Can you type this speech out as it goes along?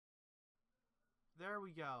There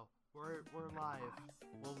we go. We're live.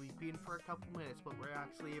 Well, we've been for a couple minutes, but we're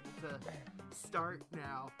actually able to start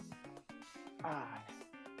now.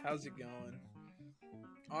 How's it going?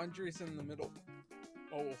 Andre's in the middle.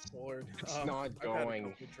 Oh Lord, It's not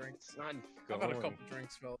going. It's not going. I've had a couple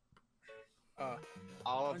drinks, Phil.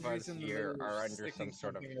 All of Andre's us in the here middle of are under sticking some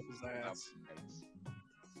sort of something up his ass. substance.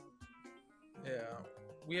 Yeah,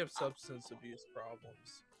 we have substance abuse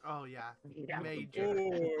problems. Oh yeah, Yeah, we major,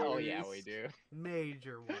 do. Oh yeah, we do.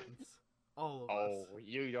 major ones. All of Oh, us.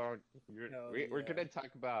 you don't. Hell We're yeah. gonna talk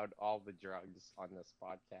about all the drugs on this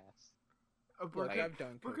podcast. We're Look, gonna, I've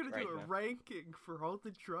done we're coke gonna right do a now. ranking for all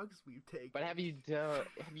the drugs we've taken. But have you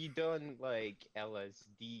done like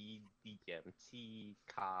LSD, DMT,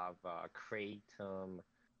 kava, kratom,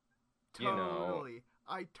 you know, Totally.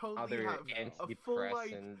 I totally other have a full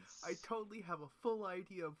antidepressants? I totally have a full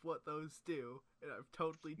idea of what those do, and I've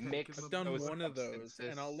totally taken Mixed them. I've done those one of those,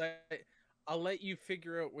 and substances. I'll let you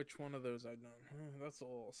figure out which one of those I've done. That's a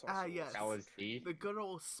little saucy. Yes. LSD, The good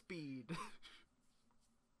old speed.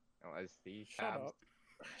 LSD, Shut tabs. up.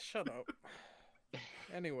 Shut up.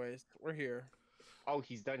 Anyways, we're here. Oh,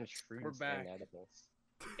 he's done shrooms back. and edibles,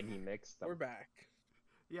 and he mixed them. We're back.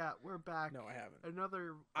 Yeah, we're back. No, I haven't.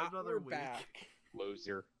 Another We're week. back.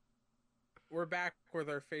 Loser. We're back with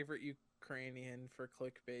our favorite Ukrainian for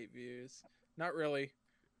clickbait views. Not really.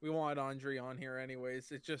 We want Andre on here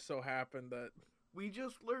anyways. It just so happened that We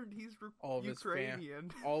just learned he's all of his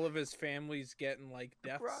Ukrainian. all of his family's getting like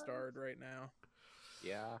death Surprise. starred right now.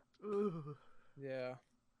 Yeah. Ooh. Yeah.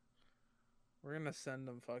 We're gonna send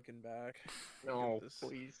them fucking back. No, Get this-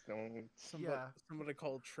 please don't. Somebody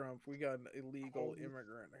called Trump. We got an illegal Oh.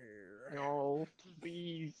 immigrant here. No,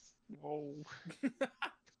 please. No.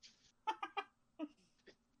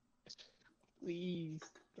 Please.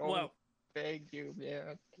 Don't. Well, Beg you,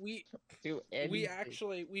 man. we Do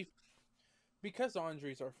anything. we because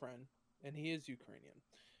Andre's our friend and he is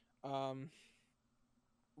Ukrainian.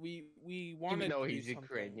 We wanted Even though to do he's something-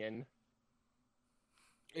 Ukrainian.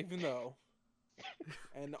 even though,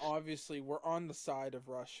 and obviously we're on the side of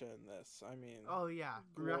Russia in this. I mean, Oh yeah,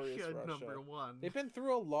 Glorious Russia Russia. #1. they've been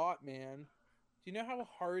through a lot, man. Do you know how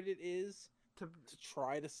hard it is to to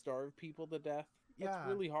try to starve people to death? That's yeah.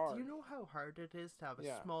 really hard. Do you know how hard it is to have a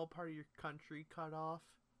Yeah. small part of your country cut off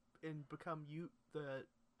and become the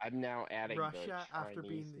I'm now adding Russia the after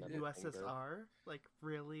Chinese being the middle finger. USSR? Like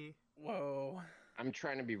really? Whoa. I'm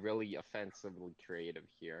trying to be really offensively creative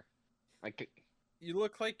here. Like, You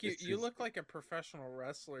look like This you is- look like a professional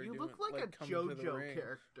wrestler. You doing, look like a coming to the JoJo ring.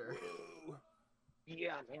 character. Whoa.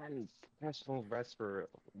 yeah, man, professional wrestler,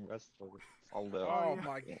 although. Oh yeah.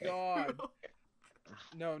 my god.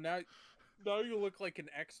 No, now you look like an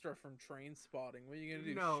extra from Train Spotting. What are you gonna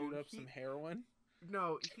do? No, Shoot up he- some heroin?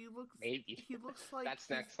 No, he looks. Maybe. He looks like That's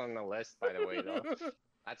he's- next on the list, by the way, though.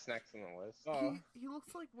 That's next on the list. Oh. He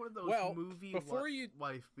looks like one of those Well, movie before you-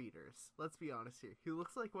 wife beaters. Let's be honest here. He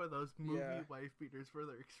looks like one of those movie Yeah. wife beaters where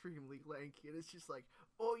they're extremely lanky and it's just like,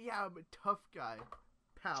 oh yeah, I'm a tough guy.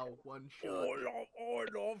 Pow, one shot. I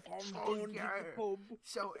love, I'm Oh, going yeah. to the pub.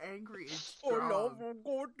 So angry and I strong. love, I'm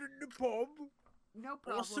going to the pub. No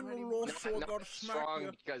Listen problem to anymore. Ross. So I Not gotta smack strong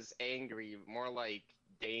ya. because angry, more like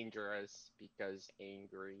dangerous because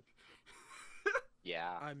angry.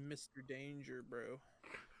 Yeah, I'm Mr. Danger, bro.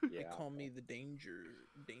 They yeah, call me the Danger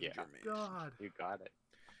Yeah. Man. God. you got it.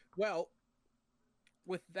 Well,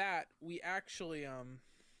 with that, we actually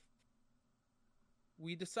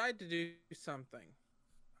we decided to do something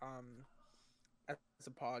as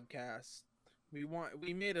a podcast.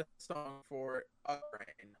 We made a song for it,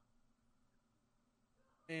 Uprain.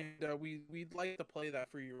 And we'd like to play that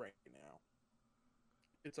for you right now.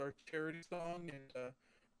 It's our charity song, and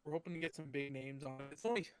we're hoping to get some big names on it. It's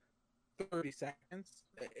only 30 seconds.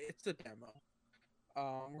 It's a demo.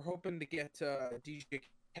 We're hoping to get DJ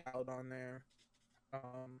Khaled on there.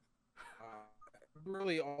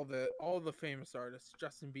 Really all the famous artists.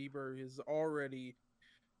 Justin Bieber has already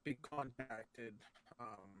been contacted,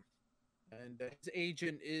 and his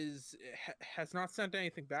agent has not sent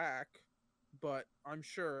anything back. But I'm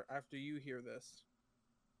sure after you hear this,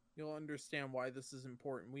 you'll understand why this is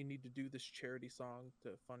important. We need to do this charity song to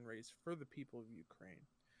fundraise for the people of Ukraine.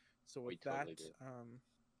 So with We totally that, do.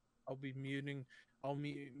 I'll be muting.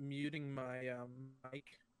 Muting my mic.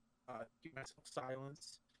 Keep myself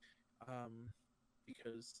silence.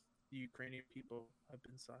 Because the Ukrainian people have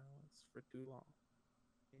been silenced for too long.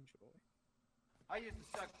 Enjoy. I used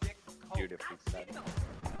to suck dick. Beautifully said.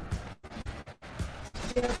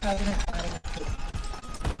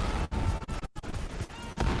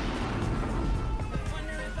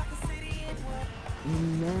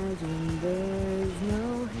 Imagine there's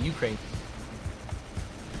no Ukraine.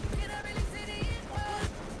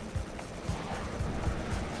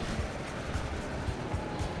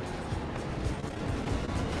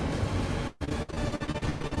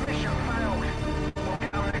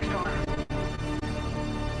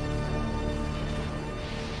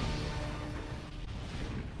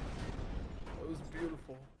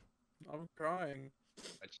 I'm crying.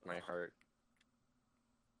 Touched my heart.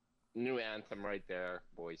 New anthem right there,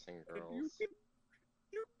 boys and You girls. can,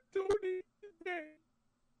 you can donate today.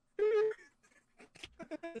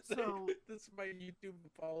 So- this is my YouTube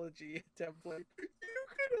apology template. You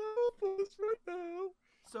can help us right now.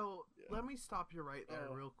 So Yeah. let me stop you right there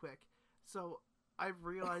Oh. real quick. So I've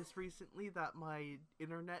realized recently that my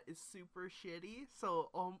internet is super shitty. So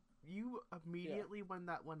you immediately when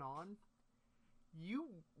that went on,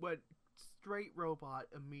 you went straight robot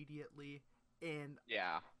immediately, and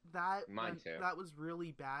Yeah, that Mine too. that was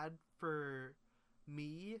really bad for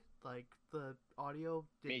me. Like the audio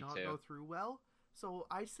did Me not too. go through well. So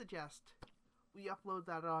I suggest we upload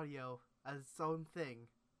that audio as its own thing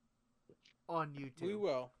on YouTube. We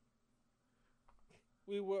will.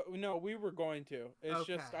 We will. No, we were going to. It's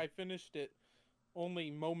just Okay. I finished it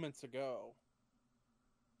only moments ago.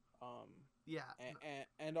 Yeah,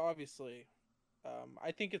 And obviously,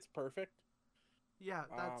 I think it's perfect. yeah,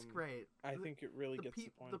 that's great. I The- think it really the gets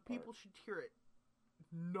peop- the point. the people should hear it.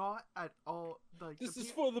 Not at all. Like This the is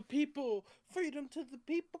peop- for the people. Freedom to the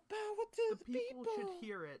people. Power to the people should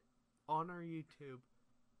hear it on our YouTube.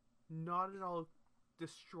 Not at all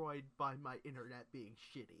destroyed by my internet being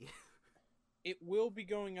shitty. It will be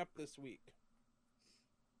going up this week.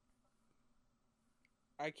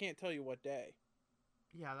 I can't tell you what day.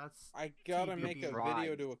 Yeah, that's I gotta TBD. make a Right.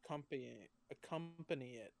 video to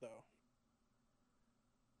accompany it though.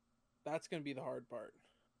 That's gonna be the hard part.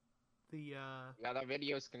 the yeah. That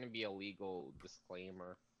video is gonna be a legal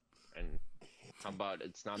disclaimer, and how about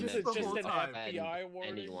it's not Just meant the to whole an time. offend FBI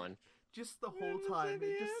warning. anyone. just the Where whole does time it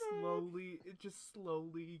it just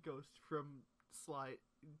slowly goes from slide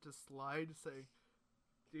to slide saying,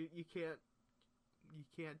 "Dude, you can't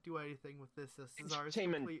do anything with this. This is ours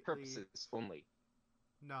Entertainment completely." purposes only.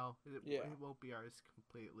 No, Yeah. it won't be ours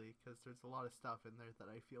completely because there's a lot of stuff in there that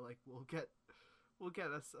I feel like will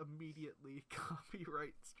get us immediately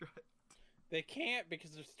copyright strike. They can't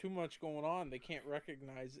because there's too much going on. They can't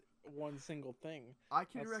recognize one single thing. I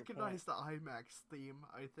can That's the recognize the IMAX theme.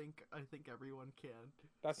 I think everyone can.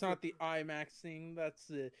 That's not the IMAX theme. That's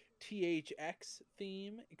the THX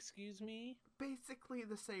theme. Excuse me. Basically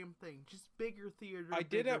the same thing, just bigger theater. I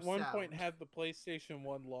did at bigger one point sound. have the PlayStation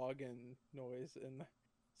 1 login noise and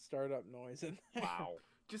startup noise in there. Wow.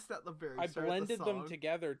 just at the very I start blended of the them song.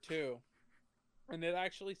 together too. And it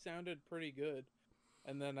actually sounded pretty good.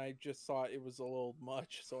 And then I just thought it was a little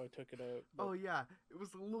much, so I took it out. But- Oh yeah, it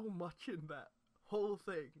was a little much in that whole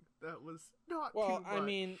thing. That was not well, too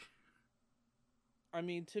much. I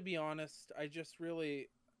mean, to be honest, I just really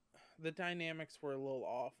the dynamics were a little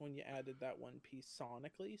off when you added that one piece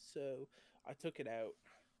sonically, so I took it out.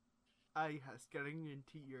 Yes, getting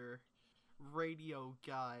into your radio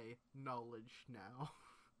guy knowledge now.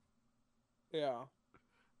 Yeah.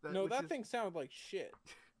 Which That is- thing sounded like shit.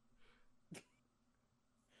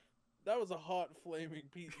 That was a hot flaming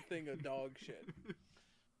thing of dog shit.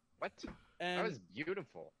 What? And That was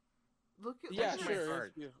beautiful. Look at yeah, Touched my sure. heart.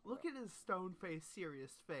 It's beautiful. Look at his stone face,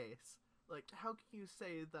 serious face. Like, how can you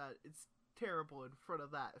say that it's terrible in front of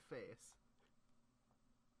that face?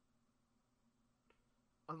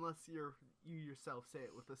 Unless you yourself say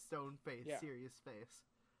it with a stone face, Yeah. serious face.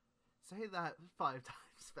 Say that 5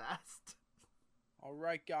 times fast. All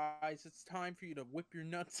right, guys, it's time for you to whip your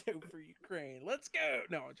nuts out for Ukraine. Let's go.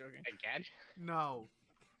 No, I'm joking. Again? No,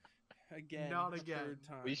 Again, Not the again. Third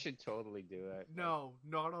time. We should totally do it. no,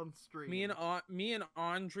 not on stream. Me and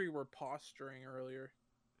Andre were posturing earlier.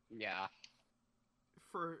 for Yeah.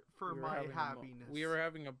 We were my having a happiness. we were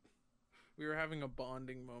having a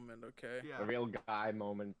bonding moment. Okay. Yeah. A real guy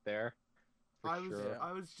moment there. For I was sure.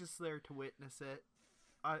 I was just there to witness it.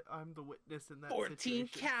 I'm the witness in that 14 situation.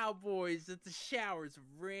 cowboys at the showers of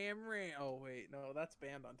Ram. Oh wait, no, that's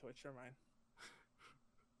banned on Twitch. Never mind.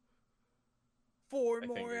 4 I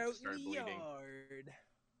think more it out in started the bleeding. yard.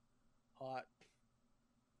 Hot.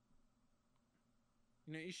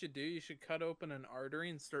 You know what you should do? You should cut open an artery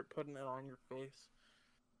and start putting it on your face.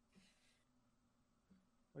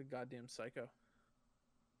 What a goddamn psycho.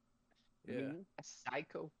 Yeah. Me? A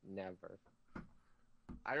psycho? Never.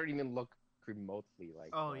 I don't even look remotely like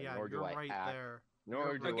Oh one, yeah, nor you're do I right act, there.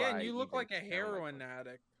 Nor do Again, I you look even like a sound heroin one.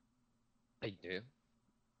 addict. I do.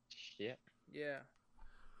 Shit. Yeah.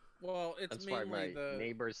 Well, it's That's why mainly my the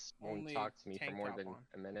neighbors won't only talk to me for tank more top than on.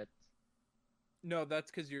 a minute. No,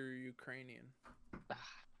 that's because you're Ukrainian.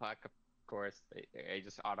 Fuck, of course. They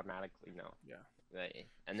just automatically know. Yeah. And It's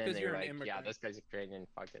 'cause then you're they're an like, yeah, immigrant. this guy's Ukrainian,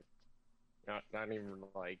 fuck it. Not even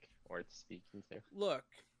like worth speaking to. Look,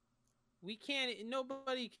 We can't.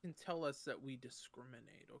 Nobody can tell us that we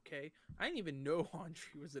discriminate. Okay, I didn't even know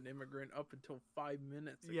Andre was an immigrant up until 5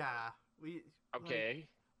 minutes ago. Yeah, we. Okay,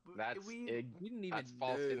 Like, that's we. We didn't even that's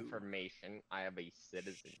false know. information. I have a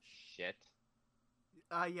citizenship.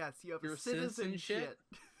 Yes, you have Your a citizenship.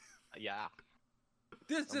 Yeah.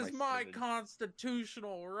 This I'm is a my citizen.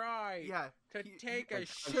 constitutional right. Yeah, To he- take My a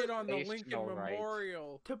shit on the Lincoln constitutional right.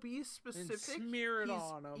 Memorial. to be specific, smear it he's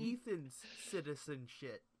on 'em. Ethan's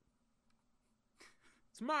citizenship.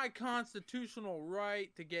 It's my constitutional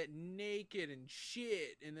right to get naked and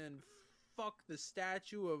shit and then fuck the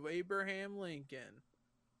statue of Abraham Lincoln.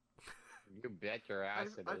 You bet your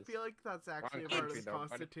ass it I is. feel like that's actually a part of country, the though, buddy.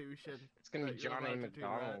 Constitution. It's gonna be that you're John A. allowed to do that.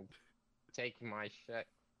 McDonald taking my shit.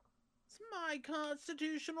 It's my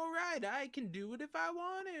constitutional right. I can do it if I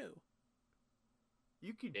want to.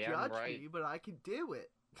 You can Damn judge right. me, but I can do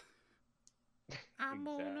it. I'm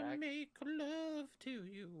gonna Exact. make love to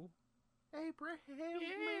you. Abraham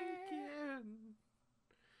Lincoln,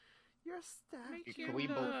 your statue. Can we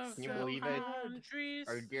looks can you so believe it? hard,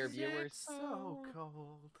 Our dear viewers? so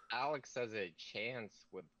cold. Alex has a chance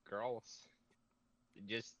with girls.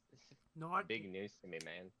 Just Not big news to me,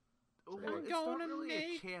 man. well, I'm it's not gonna really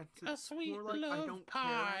make a chance. A It's sweet more like I love don't care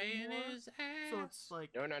pie in anymore. his ass. So it's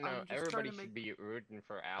like No. I'm just Everybody trying to should make, be rooting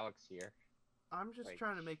for Alex here. I'm just like-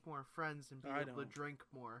 trying to make more friends and be I able to don't. drink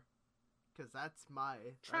more, because that's my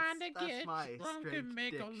Trying to that's get my drunk strength and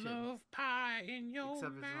make addiction. a love pie in your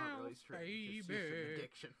Except it's not really mouth, strength, it's just an baby.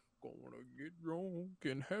 addiction. Gonna get drunk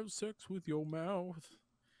and have sex with your mouth.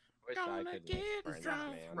 Wish I Gonna could get make friends, Is that a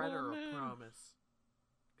drunk, man. threat or a woman. promise?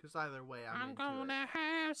 Because either way, I'm I'm into gonna it.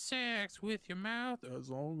 have sex with your mouth as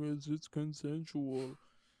long as it's consensual.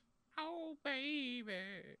 Oh,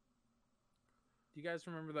 baby. Do you guys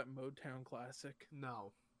remember that Motown classic?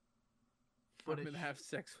 No, I'm But it gonna have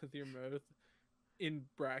sex with your mouth in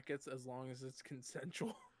brackets as long as it's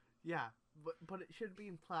consensual. yeah, but it should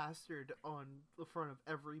be plastered on the front of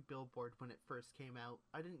every billboard when it first came out.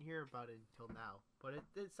 I didn't hear about it until now, but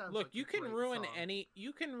it sounds Look, like you a can great ruin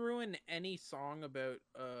song. any song about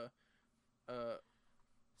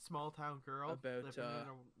Small town girl about, living in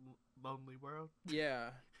a lonely world. yeah.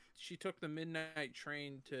 She took the midnight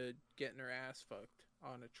train to getting her ass fucked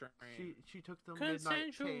on a train. She took the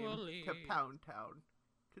midnight train Consensually. to Pound Town,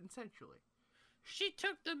 consensually. She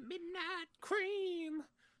took the midnight cream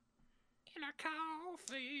in her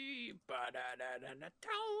coffee. Ba-da-da-da-da.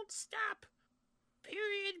 Don't stop.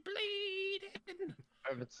 Period bleeding.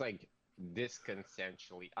 If it's like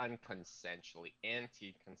disconsensually, unconsensually,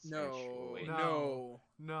 anti-consensually.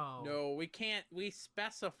 No, we can't. We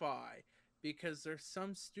specify because there's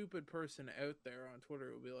some stupid person out there on Twitter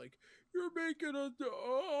who'll be like, "You're making an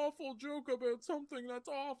awful joke about something that's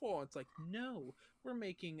awful." It's like, no, we're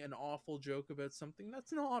making an awful joke about something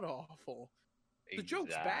that's not awful. The joke's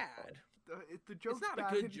Exactly. bad. The joke's not a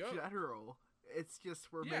bad good in joke. general. It's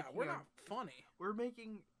just we're Yeah, making we're not funny. we're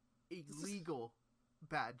making a legal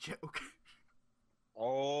bad joke.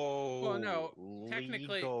 Oh, Well, no, technically-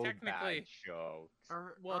 legal technically- bad jokes.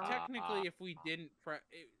 Well, Or- technically, if we didn't,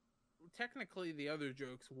 technically the other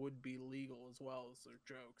jokes would be legal as well as their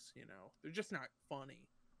jokes. You know, they're just not funny.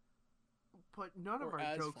 but none of or our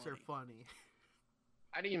as jokes are funny. funny.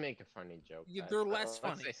 How do you make a funny joke? Yeah, guys? they're less Let's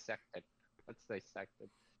funny. dissect it. Let's dissect it.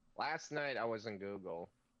 Last night I was on Google.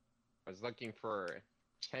 I was looking for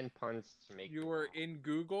 10 puns to make. You were in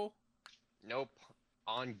Google. Nope,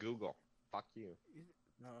 on Google. Fuck you.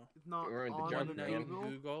 No, It's not We're in the on joke, the one night man. in Google.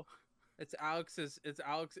 Google. It's Alex's. It's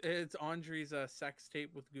Andre's sex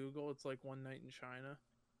tape with Google. It's like One Night in China.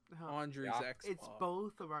 No, Andre's Yeah. ex. it's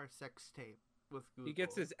both of our sex tape with Google. He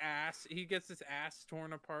gets his ass. He gets his ass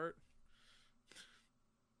torn apart.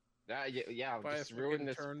 Yeah, By a just ruin fucking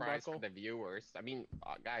this prize for turnbuckle. the viewers. I mean,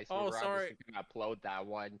 guys, Oh, we're sorry. obviously gonna upload that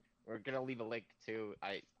one. We're gonna leave a link too.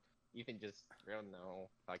 You can just, I don't know,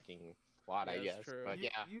 fucking plot, I Yeah, guess. that's true. But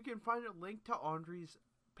yeah, You can find a link to Andre's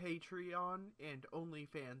Patreon and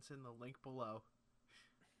OnlyFans in the link below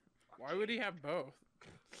Why would he have both?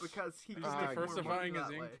 because he can He's make more money diversifying his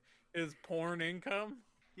that way. His porn income.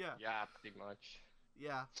 Yeah, yeah, pretty much.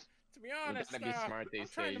 yeah, To be honest, gotta be smart I'm these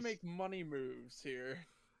trying to days. make money moves here.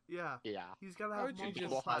 yeah. Yeah. He's gotta Why have would you multiple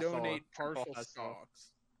just hustle. platforms. donate Double partial hustle.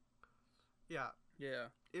 stocks? Yeah, Yeah,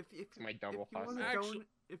 if It's my double if you want hustle. to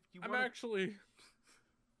if you I'm want actually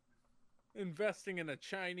investing in a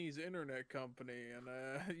Chinese internet company,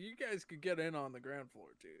 and you guys could get in on the ground floor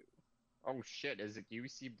too. Oh shit, is it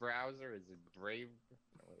UC browser? Is it Brave?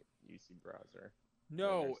 Oh, wait, UC browser.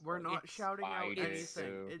 No, we're not it's shouting out Biden, anything.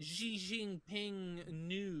 too. It's Xi Jinping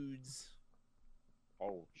nudes.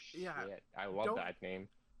 Oh shit. Yeah, I love don't- that name.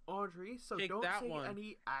 Audrey, so Take don't that say one,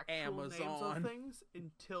 any actual names of Amazon. things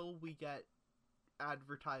until we get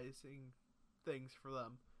advertising things for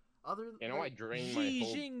them. Other You know, I like, drained my Xi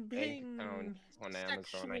whole bank Jinping. account on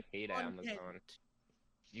Amazon. I hate content. Amazon.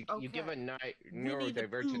 You give a Winnie the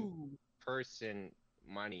neurodivergent Pooh. person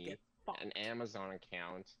money, Get fucked. an Amazon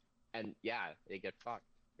account, and yeah, they get fucked,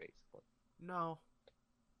 basically. no.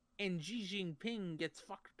 And Xi Jinping gets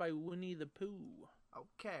fucked by Winnie the Pooh.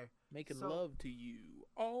 Okay. Making So- love to you.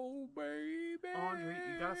 Oh, baby. Audrey,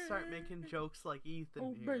 you gotta start making jokes like Ethan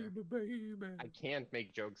Oh, here. baby. I can't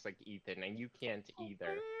make jokes like Ethan, and you can't either.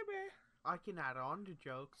 Baby. I can add on to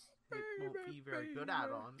jokes. It won't be very good Baby.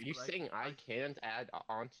 add-ons. Are you but saying I can't add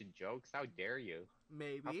on to jokes? How dare you? How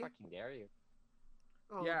maybe? fucking dare you?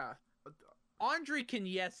 Oh, Yeah. Andre can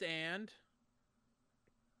yes and.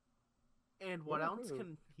 And what else Woohoo.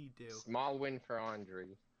 can he do? Small win for Andre.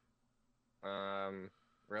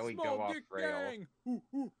 Really Small go off dick rail. gang. Ooh,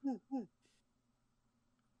 ooh, ooh, ooh.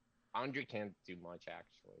 Andre can't do much,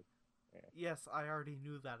 actually. Yes, I already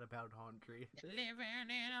knew that about Andre. Living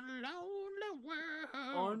in a lonely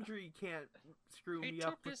world. Andre can't screw He me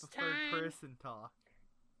up took with his the third time. person talk.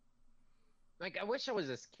 Like, I wish I was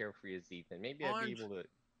as carefree as Ethan. Maybe I'd be able to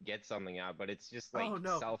get something out, but it's just like Oh,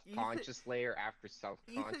 no. self-conscious layer after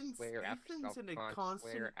self-conscious Ethan's- layer after Ethan's in a self-conscious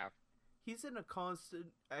layer constant- after. He's in a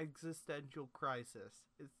constant existential crisis.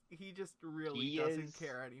 He just really He doesn't is?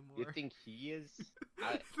 care anymore. You think he is? For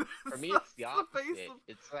That's- me, it's the that's face opposite. of-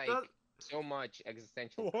 It's like that- so much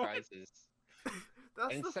existential What? crisis. That's the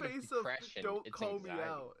Instead of face depression, of don't it's call me anxiety.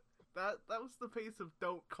 out. That was the face of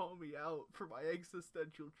don't call me out for my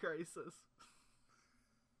existential crisis.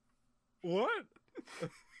 What?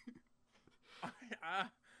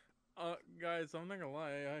 Guys, I'm not gonna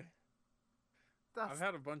lie. That's I've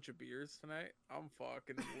had a bunch of beers tonight. I'm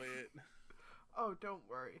fucking lit. oh, don't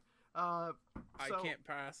worry. I So- can't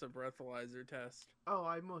pass a breathalyzer test. Oh,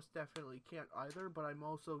 I most definitely can't either, but I'm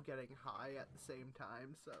also getting high at the same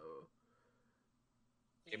time, so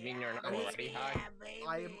You mean you're not I mean, already high?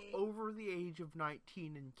 I am over the age of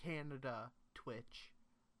 19 in Canada, Twitch.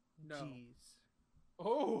 No. Jeez.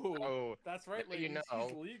 Oh, Oh, that's right, you ladies. know.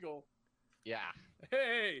 He's legal. yeah.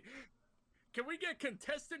 Hey, can we get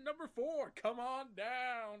contestant number 4? Come on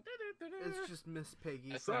down. It's just Miss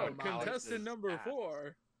Piggy That's So, how from Alex contestant is number asked.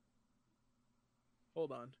 4.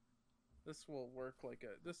 Hold on. This will work like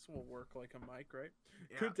a mic, right?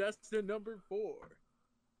 Yeah. Contestant number 4.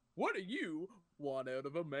 What do you want out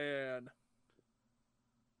of a man?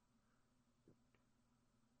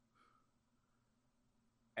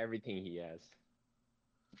 Everything he has.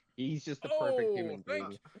 He's just the perfect Oh, human thank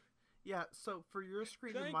being. Yeah, so for your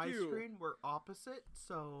screen and Thank my you. screen, we're opposite,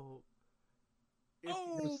 so if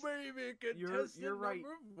Oh, baby, you're contestant right,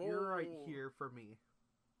 number 4. you're right here for me.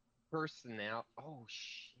 Oh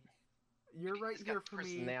shit. You're right He's here got for me.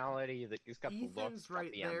 personality. He's got the looks. Ethan's got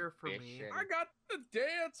right the there for me. ambition. I got the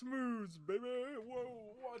dance moves, baby.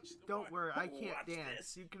 Whoa, watch. Don't worry, I can't watch dance.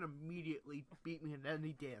 This. You can immediately beat me in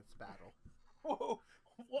any dance battle. Whoa,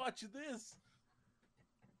 watch this.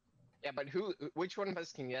 Yeah, but which one of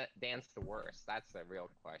us can dance the worst? That's the real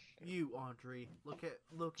question. You, Andre, look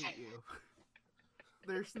at you.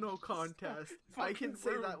 There's no contest. I can fucking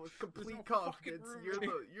say room. that with There's complete no fucking confidence.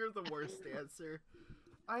 room. You're the worst dancer.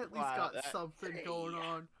 I at least Wow, got that- something going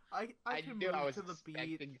on. I I can knew move I was to the beat.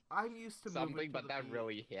 expecting I'm used to moving something, to but the that beat.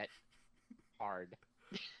 really hit hard.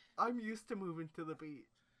 I'm used to moving to the beat.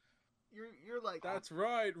 You're like That's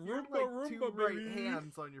right, you're Roomba like Roomba, two baby. right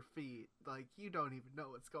hands on your feet. Like you don't even know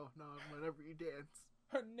what's going on whenever you dance.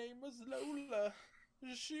 Her name was Lola.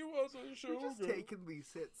 She was a You're just showgirl. taking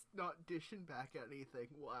these hits, not dishing back anything.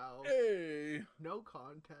 Wow. Hey, No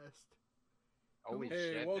contest. Holy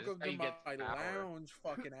hey, shit! welcome this is to how you my get power. lounge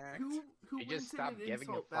fucking act. Who You wins just in stop an giving a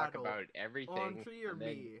insult fuck battle? about everything. Andre or and then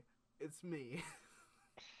me? It's me.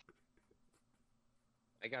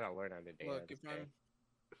 I gotta learn how to dance. Look, if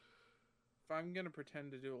I'm gonna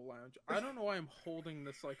pretend to do a lounge, I don't know why I'm holding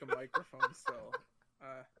this like a microphone still.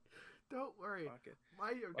 Don't worry. Fuck it.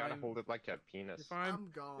 My gotta I'm- hold it like a penis. If I'm, I'm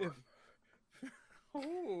gone. if,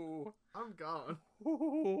 oh, I'm gone.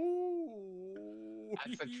 oh,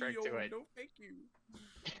 That's the trick to yo, it. No, thank you.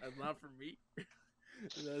 That's not for me.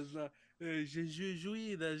 That's not. Je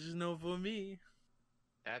jouis. That's just no for me.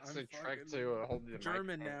 That's I'm the trick fucking to hold the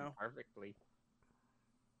German microphone now. perfectly.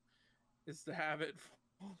 Is to have it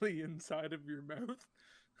fully inside of your mouth.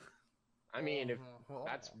 I mean, if Oh.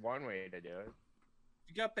 that's one way to do it.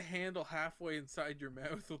 You got the handle halfway inside your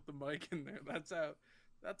mouth with the mic in there.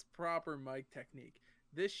 That's proper mic technique.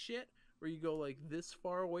 This shit where you go like this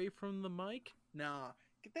far away from the mic, nah.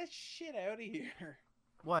 Get that shit out of here.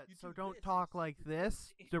 What? You So do don't this, talk you like do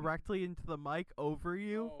this this. directly into the mic over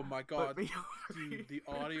you. Oh my but god, me over you. dude, the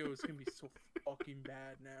audio is gonna be so fucking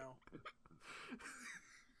bad now.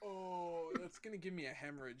 Oh, that's gonna give me a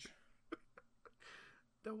hemorrhage.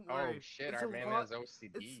 Don't Oh worry. shit, It's our a man lot- has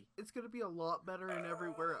OCD. It's gonna be a lot better in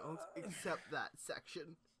everywhere else except that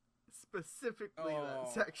section. Specifically Oh. that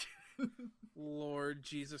section. Lord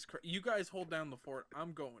Jesus Christ. You guys hold down the fort.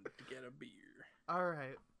 I'm going to get a beer.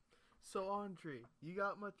 Alright. So Andre, you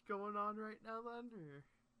got much going on right now then? Or?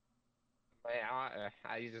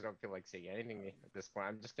 I just don't feel like saying anything at this point.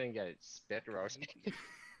 I'm just gonna get spit roasted.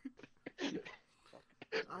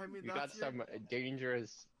 I mean, You got that's your- some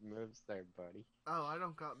dangerous moves there, buddy. Oh, I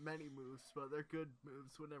don't got many moves, but they're good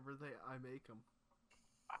moves whenever I make them.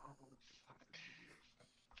 Oh, fuck.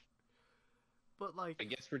 But like, I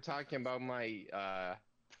guess we're talking about my These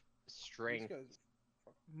strength. guys-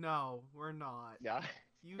 no, we're not. Yeah.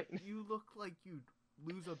 You look like you'd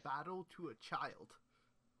lose a battle to a child.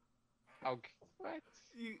 Okay. What?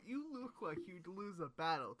 You look like you'd lose a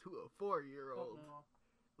battle to a 4-year-old. Uh-oh.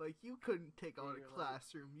 Like you couldn't take on You're a like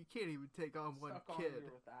classroom. You can't even take on one Stuck on kid.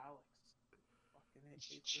 here with Alex. Fucking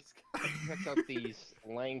hate this guy. Check out these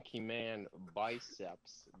lanky man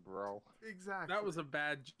biceps, bro. Exactly. That was a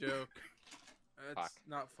bad joke. That's Fuck.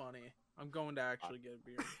 not funny. I'm going to actually get a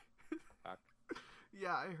beer.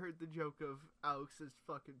 Yeah, I heard the joke of Alex is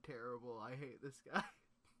fucking terrible. I hate this guy.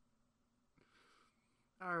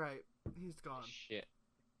 Alright, he's gone. Shit.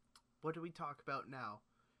 What do we talk about now?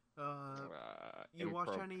 you watch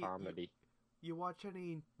Improv any- comedy? You watch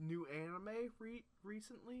any new anime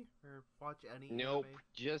recently? Or watch any Nope. anime?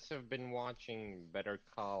 Just have been watching Better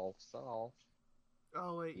Call Saul.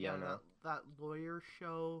 Oh wait, yeah, Yeah, no. that lawyer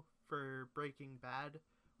show for Breaking Bad.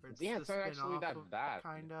 Where Yeah, the it's not actually spin-off that of- bad.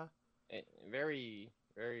 Kinda. Very,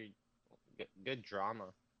 very good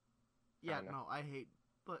drama. Yeah, Kinda. no, I hate.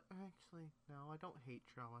 But actually, no, I don't hate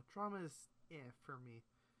drama. Drama is for me.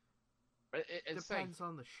 But it's Depends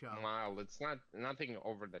on the show. like mild. It's not nothing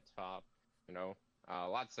over the top. You know,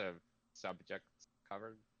 lots of subjects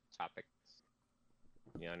covered, topics.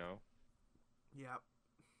 You know. Yeah.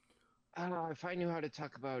 If I knew how to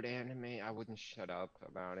talk about anime, I wouldn't shut up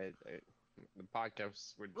about it. The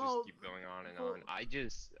podcast would just Well, keep going on and well- on.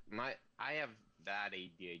 I have bad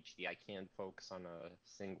ADHD. I can't focus on a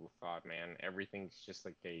single thought, man. Everything's just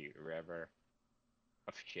like a river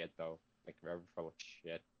of shit, though. Like a river full of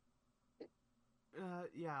shit.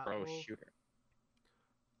 Yeah. Bro, well, shooter.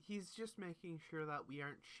 he's just making sure that we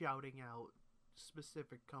aren't shouting out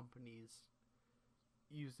specific companies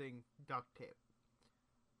using duct tape.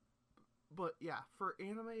 But yeah, for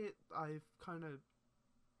anime, I've kind of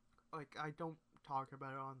like I don't talk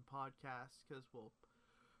about it on the podcast because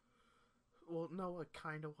well, Noah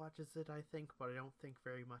kind of watches it, I think, but I don't think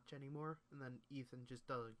very much anymore. And then Ethan just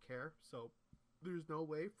doesn't care, so there's no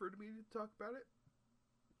way for me to talk about it.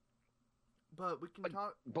 But we can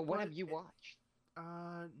talk. But what but have you it- watched?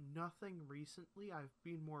 Nothing recently. I've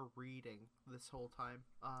been more reading this whole time.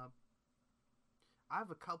 I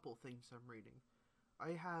have a couple things I'm reading.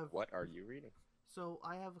 I have What are you reading? So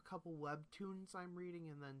I have a couple webtoons I'm reading,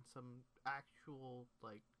 and then some actual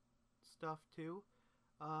like stuff too.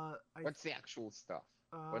 What's the actual stuff?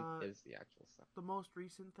 What is the actual stuff? the most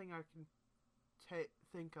recent thing I can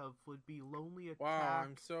think of would be Lonely Attack. Wow,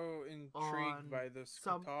 I'm so on intrigued by this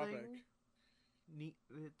topic. something.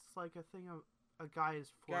 It's like a thing of a guy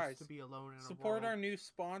is forced Guys, to be alone in a Support world. our new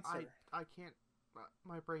sponsor. I can't.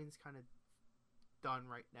 My brain's kind of done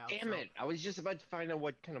right now. Damn so- it! I was just about to find out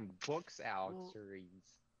what kind of books Alex Well-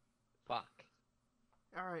 reads. Fuck.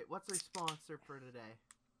 All right, what's our sponsor for today?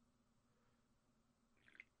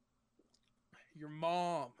 Your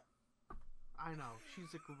mom. I know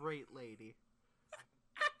she's a great lady.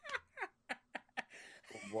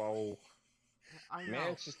 Whoa. I know.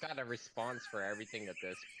 Man's just got a response for everything at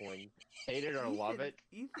this point. Hate it or love it.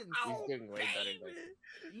 Ethan's He's doing way better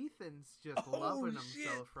than Ethan's just Oh, loving shit.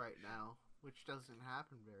 himself right now, which doesn't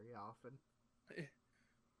happen very often.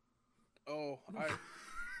 Oh,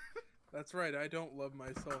 that's right. I don't love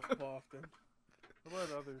myself often. I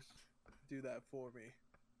let others do that for me.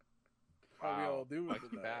 All we Wow, all do is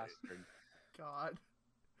lucky that. bastard. God,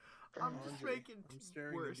 I'm just Andre, making I'm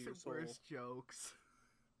staring worse into your and worse jokes.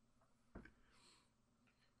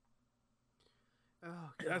 Oh,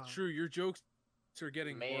 God. That's true. Your jokes are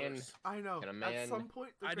getting Man. worse. I know. Can a At man some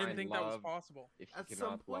point, the I didn't grind- think that was love- possible. If he At some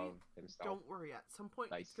cannot point, love himself. Don't worry. At some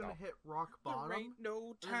point, it's gonna Thyself. hit rock bottom. There ain't no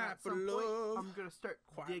and then time at for some love. point, I'm gonna start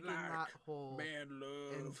quite digging like that hole, Man,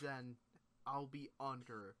 and love. then I'll be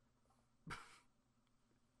under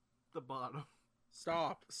the bottom.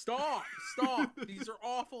 Stop. Stop. Stop. These are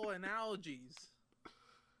awful analogies.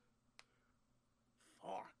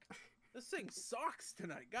 Fuck. This thing sucks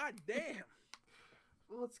tonight. God damn.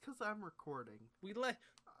 Well, it's because I'm recording. I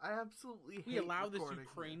I absolutely hate we allow this recording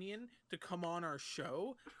Ukrainian to come on our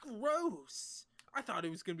show. Gross. I thought it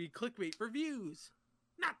was gonna be clickbait for views.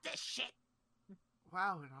 Not this shit.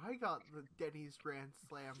 Wow, and I got the Denny's Grand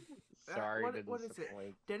Slam. Sorry what- to what is it?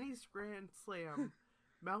 disappoint. Denny's Grand Slam,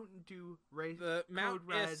 Mountain Dew race The Code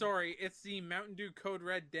Red. it's the Mountain Dew Code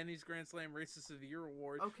Red Denny's Grand Slam Racist of the Year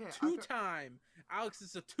award. Okay, Two-time. Alex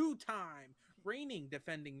is a two-time reigning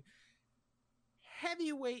defending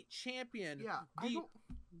heavyweight champion. Yeah,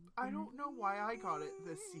 I don't know why I got it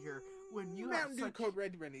this year when you Mountain Dew have such. Code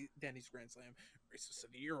Red Denny's Grand Slam Racist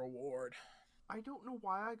of the Year award. I don't know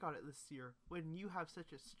why I got it this year when you have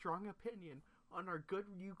such a strong opinion on our good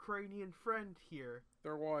Ukrainian friend here.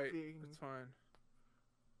 They're white. Being- It's fine.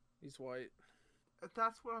 He's white.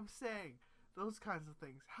 That's what I'm saying. Those kinds of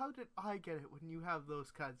things. How did I get it when you have those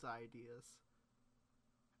kinds of ideas?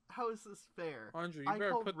 How is this fair? Andre, I you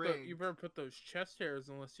better called put rigged. you better put those chest hairs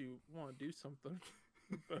unless you want to do something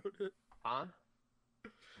about it. Huh?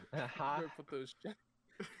 You Huh? better put those chest.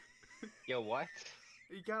 Yo, what?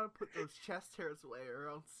 You gotta put those chest hairs away, or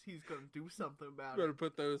else he's gonna do something about Better it.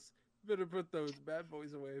 put those bad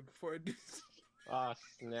boys away before I do. Oh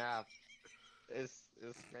snap! This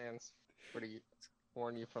man's pretty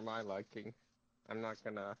horny for my liking. I'm not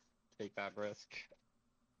gonna take that risk.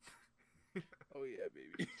 Oh yeah,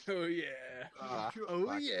 baby. Oh yeah. Ah, Oh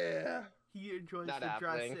fuck. yeah. He enjoys Not the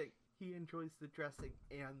happening. dressing. He enjoys the dressing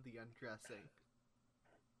and the undressing.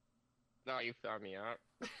 No, you found me out.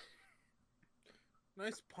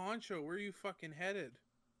 Nice poncho. Where are you fucking headed?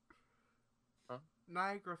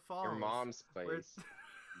 Niagara Falls. Your mom's Where- place.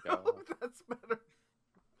 Oh, Go. that's better.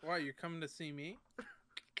 Why, you're coming to see me?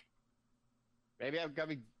 Maybe I'm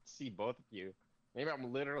coming to see both of you. Maybe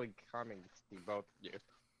I'm literally coming to see both of you.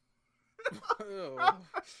 Oh,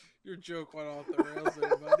 your joke went off the rails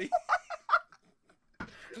there, buddy.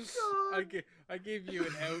 I gave you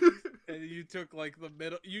an out, and you took like the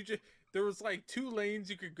middle. There was like two lanes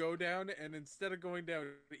you could go down, and instead of going down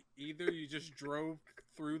either, you just drove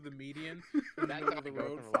through the median in the That's middle how of the I go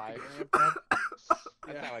road. through fucking life. ramped up,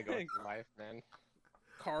 That's Yeah. how I go through life, man.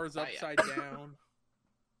 cars I- upside down.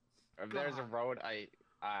 If there's a God. road,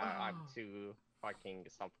 I'm Oh. too fucking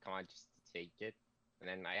self-conscious to take it, and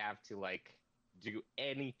then I have to like do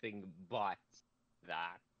anything but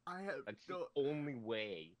that. I have That's no, the only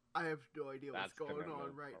way. I have no idea what's That's gonna going on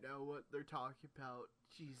move right from- now. What they're talking about.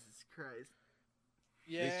 Jesus Christ.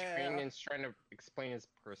 This Yeah. Ukrainian's trying to explain his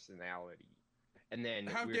personality, and then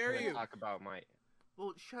How we're dare gonna you. talk about my.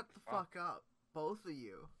 Well, shut the Oh. fuck up, both of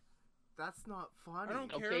you. That's not funny. I don't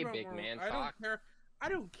care Okay, about big man, I talk. don't care. I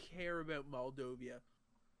don't care about Moldova.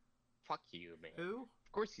 Fuck you, man. Who?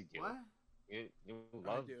 Of course you do. What? You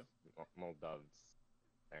love do. Moldovs.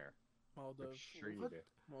 There. I'm Moldova. sure you What?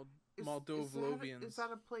 do. Is Moldovlovians.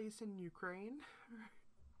 that a place in Ukraine?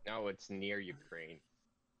 No, it's near Ukraine.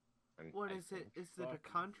 What I is it? think. Is it a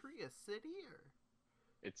Fucking- country, a city, or?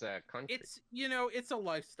 It's a country. It's a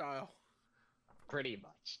lifestyle. Pretty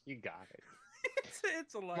much. You got it.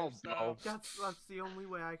 it's a lifestyle. That's the only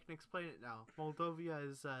way I can explain it now. Moldova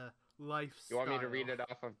is a lifestyle. You want me to read it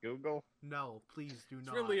off of Google? No, please do It's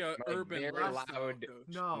not. really a My urban very lifestyle, loud- coach.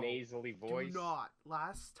 No. Nasally Do voice. not.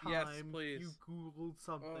 Last time Yes, please. you googled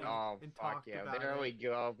something Oh, and fuck talked yeah. about There it. we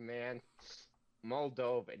go, man.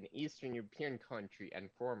 Moldova, an Eastern European country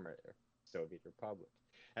and former Soviet Republic,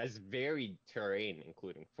 has varied terrain,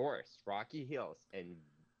 including forests, rocky hills, and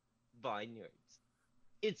vineyards.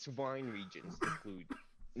 Its wine regions include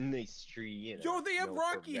Nestrina. Yo, they have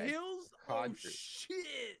Rocky Novgorod, Hills? Oh, Country.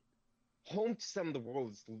 shit. Home to some of the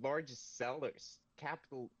world's largest cellars,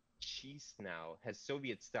 capital Chisinau has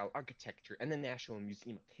Soviet-style architecture and the National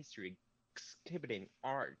Museum of History exhibiting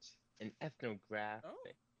art and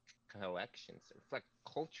ethnographic collections that reflect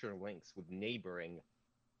cultural links with neighboring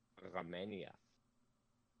Romania.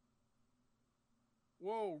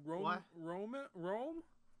 Whoa, What? Rome?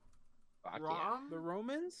 Fuck yeah. Rom? The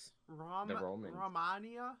Romans? The Romans.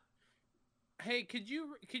 Romania? Hey, could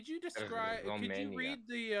you describe? Could you Romania. read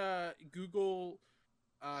the Google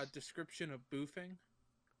description of boofing?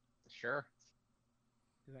 Sure.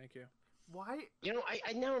 Thank you. Why? You know,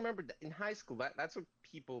 I now remember that in high school that's what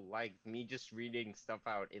people liked, me just reading stuff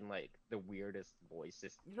out in like the weirdest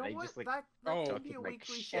voices. You know I what? just like that Oh. can be a Like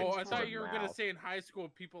weekly shit Oh, thing I for thought for- you were gonna mouth. say in high school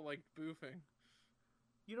people like boofing.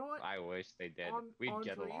 You know what? I wish they did. We'd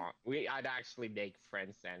get Andre? along. I'd actually make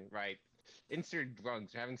friends then, right? Insert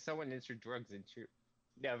drugs. Having someone insert drugs into.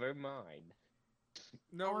 Never mind.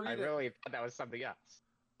 No, Oh, I read it. really thought that was something else.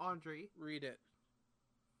 Andre, Read it.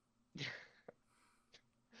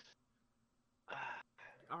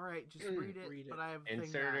 All right, just read it. Read it. But I have a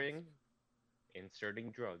thing to ask.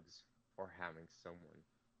 Inserting drugs or having someone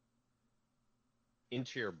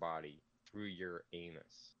into your body through your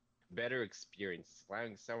anus. Better experience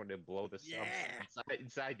allowing someone to blow the substance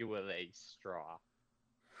inside you with a straw.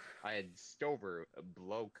 I had Stover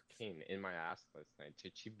blow cocaine in my ass last night to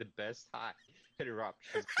achieve the best high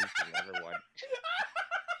interruptions people ever won.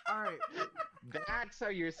 All right, That's how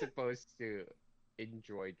you're supposed to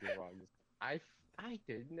enjoy drugs. I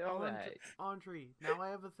didn't know that. Andre, now I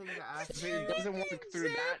have a thing to ask If you. it doesn't work through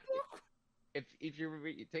that, if you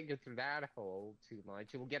take it through that hole too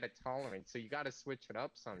much, you will get a tolerance. So you got to switch it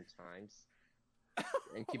up sometimes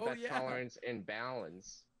and keep that tolerance in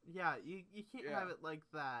balance. Yeah, you can't have it like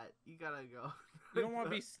that. You gotta go. You don't want to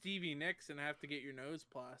be Stevie Nicks and have to get your nose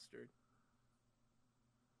plastered.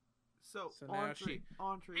 So now Andre,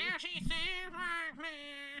 Andre,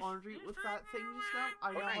 with that thing just now,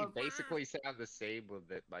 I know. I basically sound the same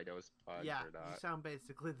with it, my nose plugged Yeah, or not. you sound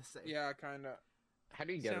basically the same. Yeah, kind of. How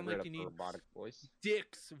do you get sound rid like of you a need robotic voice?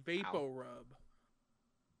 Dick's Vapo Rub.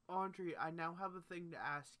 Andre, I now have a thing to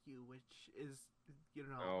ask you, which is, you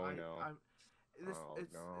know, Oh, I'm, no. this, Oh,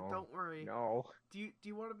 it's, no. don't worry. No. Do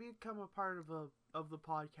you want to become a part of the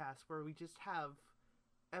podcast where we just have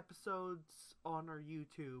episodes on our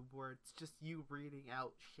YouTube where it's just you reading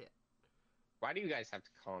out shit? Why do you guys have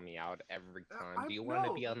to call me out every time? I'm- Do you want to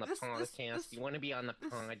no, be on the this- podcast? this- Do you want to be on the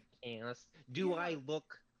this- podcast? Do Yeah. I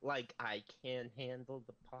look like I can handle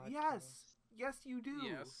the podcast? Yes, you do.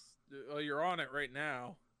 Yes. Well, you're on it right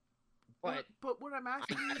now. But what I'm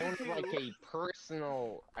asking you I to don't do, have like a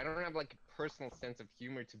personal. I don't have like a personal sense of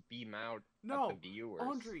humor to beam out no, at the viewers.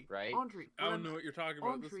 Andre, right? Andre, I don't know what you're talking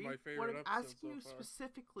about. This is my what favorite I'm episode asking you so far.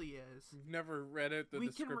 specifically is, You've never read out the we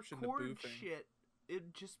can description to record boofing. shit.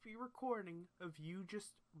 It'd just be recording of you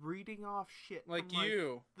just reading off shit Like from,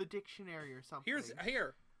 you. the dictionary or something.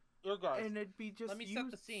 Here, guys. And it'd be just let me you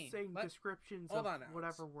set the scene. saying descriptions hold of on, Alex.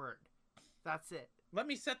 whatever word. That's it. Let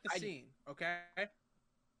me set the scene, okay?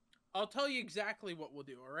 I'll tell you exactly what we'll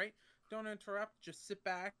do, all right? Don't interrupt. Just sit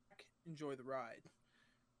back, enjoy the ride.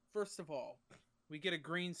 First of all, we get a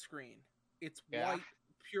green screen. It's white,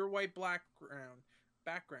 pure white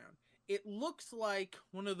background. It looks like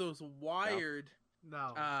one of those wired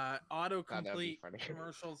No. autocomplete funny.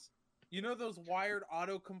 commercials. You know those wired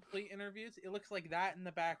autocomplete interviews? It looks like that in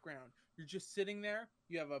the background. You're just sitting there.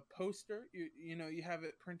 You have a poster. You have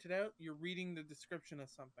it printed out. You're reading the description of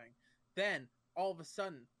something. Then all of a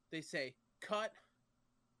sudden they say cut.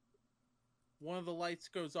 One of the lights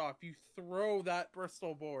goes off. You throw that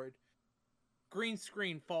Bristol board. Green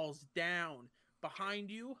screen falls down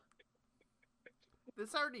behind you.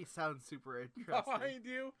 This already sounds super interesting. Behind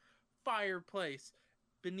you, fireplace.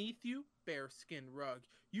 Beneath you, bearskin rug.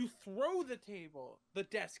 You throw the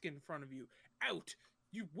desk in front of you, out.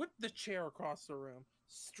 You whip the chair across the room,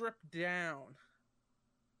 strip down,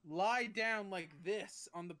 lie down like this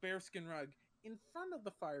on the bearskin rug in front of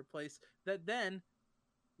the fireplace that then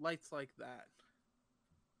lights like that.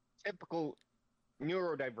 Typical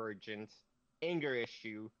neurodivergent, anger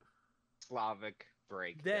issue, Slavic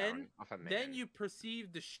breakdown of a man. Then you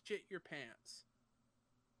proceed to shit your pants.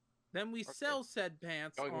 Then we sell said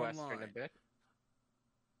pants Going online. Western a bit.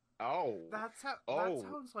 Oh. That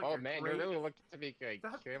sounds like oh a man, great... you're really looking to make a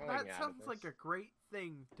killing that out of sounds this. like a great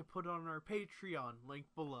thing to put on our Patreon, link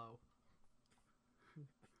below.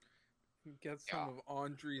 Get some of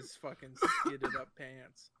Andre's fucking skidded up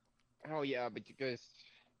pants. Oh yeah, but you guys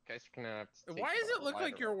are gonna have to take Why does it look like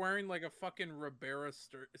lighter you're off. wearing like a fucking Ribera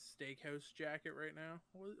Steakhouse jacket right now?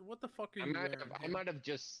 What the fuck are you wearing? I might have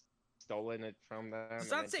just stolen it from them. Does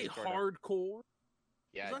and that then say just sort of- hardcore?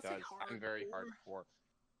 Yeah, Does it that say does. I'm very hardcore? hardcore.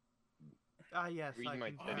 Ah, yes, Read I my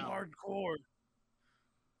can I'm titty. tell. hardcore.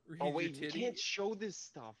 Oh Read wait, your we titty? can't show this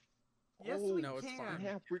stuff. Yes, oh, we no, it's can. fine.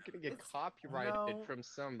 Yeah, we're gonna get It's- copyrighted no, from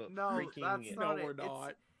some no, freaking. that's No, not it. we're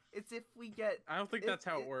not. It's if we get... I don't think that's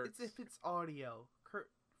how it works. It's if it's audio.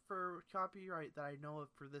 For copyright that I know of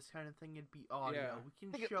for this kind of thing, it'd be audio. Yeah. We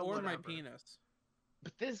can Think it- show or my whatever. penis.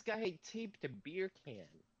 But this guy taped a beer can.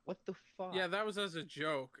 What the fuck? Yeah, that was as a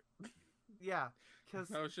joke. Yeah, because...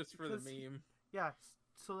 That was just for the 'cause- meme. Yeah,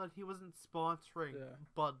 so that he wasn't sponsoring Yeah.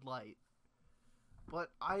 Bud Light. But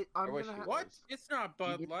I'm wish gonna he What? was. It's not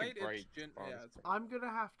Bud would be Light. It's great yeah. sponsor. It's I'm gonna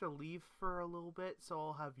have to leave for a little bit, so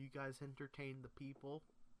I'll have you guys entertain the people.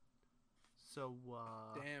 So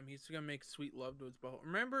Damn, he's gonna make sweet love to his boat.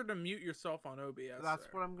 Remember to mute yourself on OBS. that's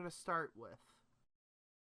there. what I'm gonna start with.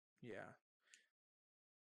 Yeah.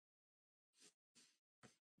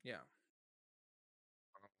 Yeah.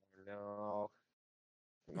 Oh, no.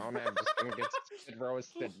 No man, I'm just gonna get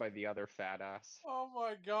roasted by the other fat ass. Oh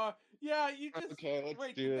my god. Yeah, you just Okay, let's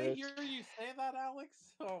wait. do Did they this. hear you say that, Alex?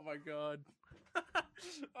 Oh my god.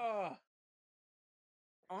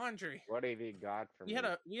 Andre, What have you got for we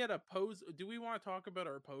me? had a pose. Do we want to talk about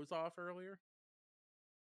our pose off earlier?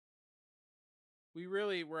 We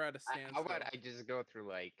really were at a How standstill. about I just go through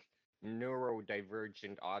like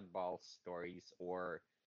neurodivergent oddball stories or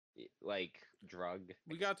like drug?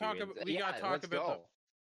 We gotta talk about. experience? We Yeah, gotta talk let's about go. the.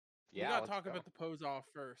 Yeah, We gotta let's talk go. about the pose off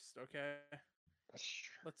first, okay?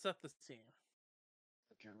 Let's set the scene.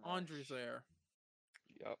 Andre's there.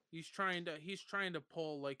 Yep. He's trying to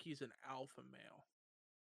pull like he's an alpha male.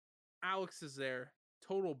 Alex is there,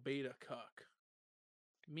 total beta cuck.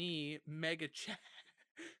 Me, mega Chad.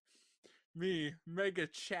 Me, mega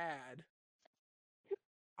Chad.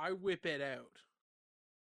 I whip it out.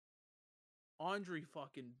 Andre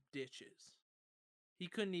fucking ditches. He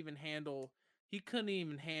couldn't even handle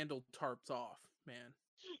tarps off, man.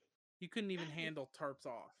 He couldn't even handle tarps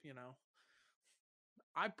off, you know.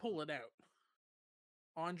 I pull it out.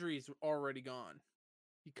 Andre's already gone.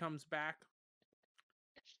 He comes back.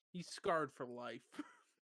 He's scarred for life.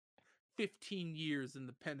 15 years in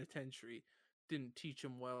the penitentiary didn't teach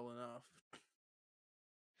him well enough.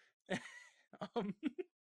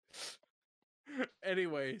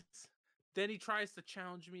 Anyways, then he tries to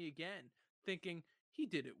challenge me again, thinking he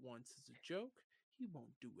did it once as a joke. He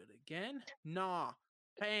won't do it again. Nah.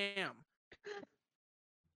 Bam.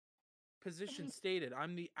 Position stated.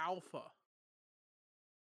 I'm the alpha.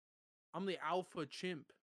 I'm the alpha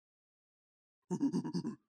chimp.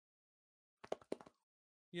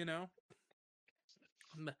 You know?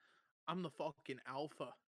 I'm the fucking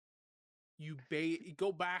alpha. You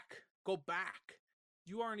go back. Go back.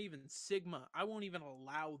 You aren't even Sigma. I won't even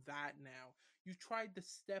allow that now. You tried to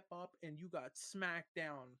step up and you got smacked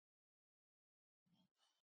down.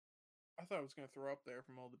 I thought I was going to throw up there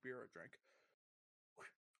from all the beer I drank.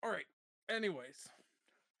 All right. Anyways,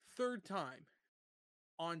 third time,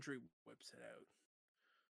 Andre whips it out.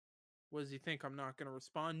 What does he think? I'm not going to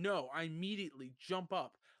respond? No, I immediately jump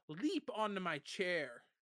up, leap onto my chair.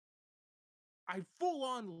 I full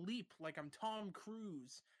on leap like I'm Tom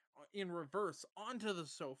Cruise in reverse onto the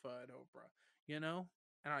sofa at Oprah, you know?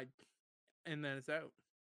 And then it's out.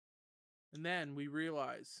 And then we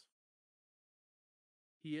realize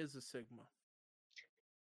he is a Sigma.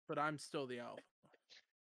 But I'm still the alpha.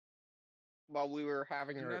 While we were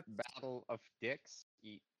having our battle of dicks,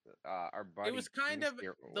 our buddy was kind of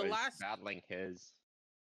here the was last battling his,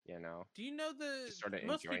 you know. Do you know Just sorta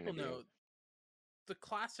most enjoying people the view. know the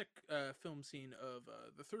classic film scene of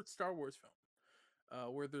the third Star Wars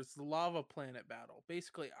film, where there's the lava planet battle.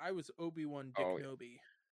 Basically, I was Obi-Wan Kenobi,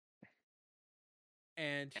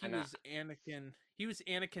 and he was Anakin. He was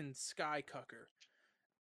Anakin Skycucker.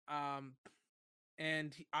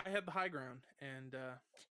 And I had the high ground, and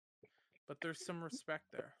but there's some respect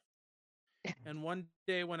there. And one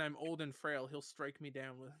day when I'm old and frail, he'll strike me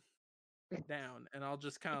down, and I'll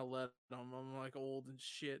just kind of let him. I'm like old and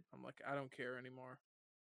shit. I'm like, I don't care anymore.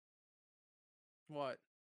 What?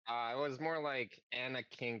 It was more like Anna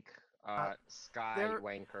Kink, Sky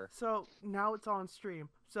Wanker. So now it's on stream.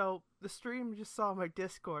 So the stream just saw my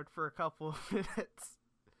Discord for a couple of minutes.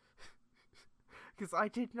 Because I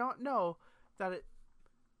did not know that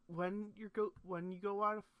when you go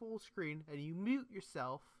out of full screen and you mute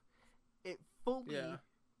yourself, it fully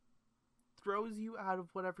throws you out of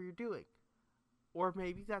whatever you're doing. Or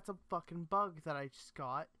maybe that's a fucking bug that I just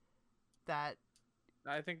got. That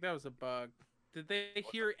I think that was a bug. Did they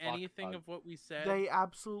hear anything of what we said? They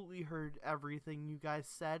absolutely heard everything you guys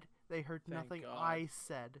said. They heard Thank nothing God. I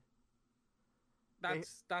said.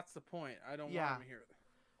 That's the point. I don't want them to hear it.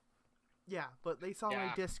 Yeah, but they saw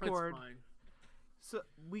my Discord. That's fine. So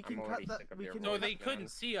we can cut that. We can. No, they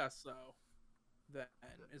couldn't see us though. That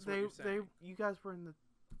is what you're saying. You guys were in the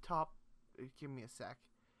top. Give me a sec.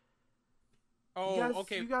 Oh,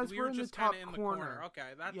 okay. You guys we were were just top kind of in corner. the corner.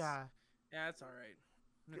 Okay, that's that's all right.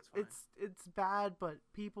 That's fine. It's bad, but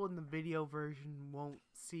people in the video version won't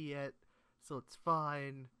see it, so it's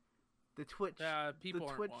fine. The Twitch. People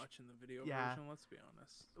aren't watching the video version. Let's be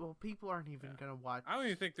honest. Well, people aren't even gonna watch. I don't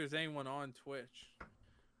even think there's anyone on Twitch.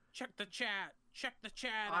 Check the chat. Check the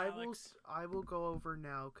chat, Alex. I will go over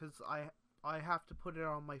now because I have to put it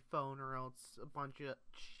on my phone or else a bunch of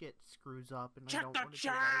shit screws up and I don't want to do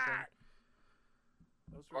that again.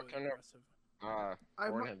 That was really impressive.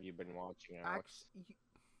 What have you been watching, Alex?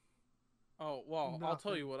 Oh well, nothing. I'll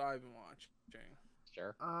tell you what I've been watching.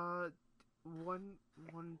 Sure. One.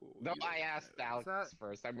 No, I asked Alex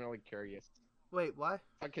first. I'm really curious. Wait, what?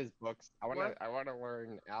 Fuck his books. I wanna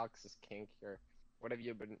learn Alex's kink here. What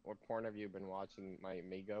porn have you been watching, my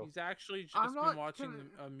amigo? He's actually I'm just not been watching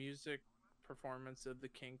gonna- a music performance of the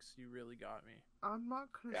Kinks. You really got me. I'm not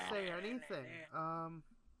gonna say anything.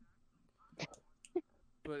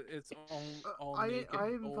 But it's all I naked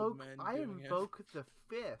invoke old men I doing it. invoke the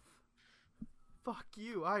fifth. Fuck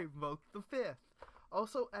you! I invoke the fifth.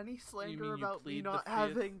 Also, any slander mean you about me plead the not fifth?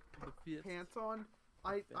 having The fifth. pants on,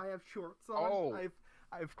 I have shorts on. Oh.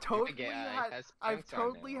 I've totally Yeah, had has I've pants on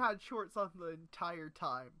totally now. had shorts on the entire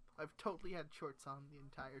time. I've totally had shorts on the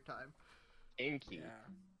entire time. Inky.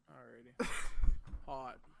 Yeah. Alrighty.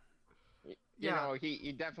 Hot. You Yeah. know,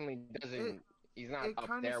 he definitely doesn't. He's not it up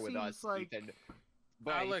kinda there with us, seems like- Ethan.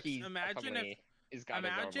 But Alex, he's imagine if- definitely, he's got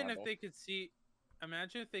his own Imagine if level. they could see.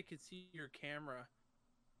 Imagine if they could see your camera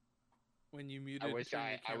when you muted. I and wish turned I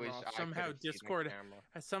your camera wish off. I Somehow could've seen the Discord camera.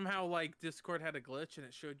 somehow like Discord had a glitch and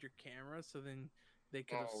it showed your camera, so then they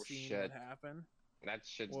could have Oh, seen shit. what happened. That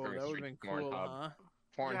shit's Well, going that would have straight been to cool, Pornhub. huh?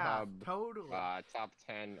 Yeah, Pornhub, totally. top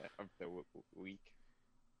 10 of the week.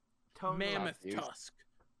 Totally. Mammoth Dude. tusk.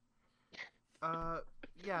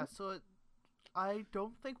 Yeah. So I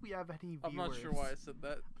don't think we have any viewers. I'm not sure why I said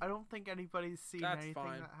that. I don't think anybody's seen That's anything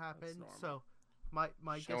fine. that That's happened. normal. So my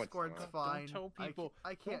No, it's Discord's not. fine. Don't tell people.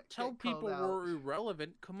 I can't Don't tell get called people out. we're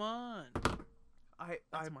irrelevant. Come on. That's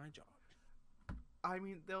I'm my job. I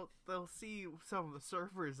mean, they'll see some of the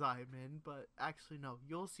servers I'm in, but actually no,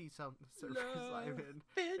 you'll see some of the servers I'm in,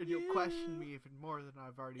 and you'll question me even more than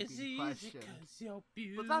I've already It's been easy questioned. 'cause you're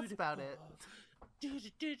But that's about it.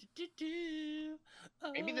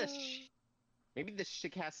 Maybe this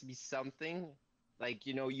shit has to be something like,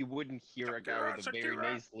 you know, you wouldn't hear a guy Shakira, with a very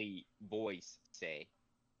Shakira. nasally voice say,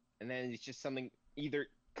 and then it's just something either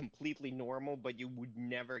completely normal, but you would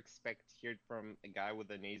never expect to hear it from a guy with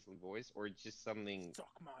a nasally voice, or it's just something Suck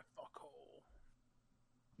my fuckhole.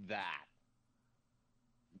 that,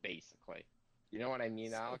 basically. You know what I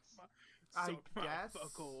mean, Alex? I Suck my guess.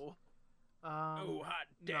 fuckhole. Um, Oh, hot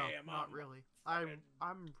damn. no, not I'm really. fucking-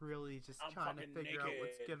 I'm really just I'm trying to fucking figure out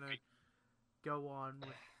what's naked. gonna go on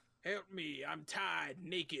with. Help me, I'm tied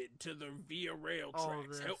naked to the Via Rail All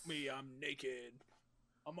tracks. Help this. me, I'm naked.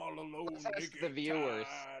 I'm all alone, Let's ask naked, the viewers.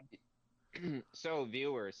 tied. So,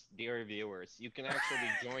 viewers, dear viewers, you can actually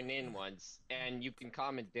join in once, and you can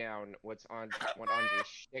comment down what Andre's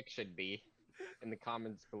shtick should be in the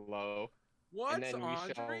comments below. What's and then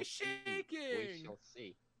Andre We shaking? shall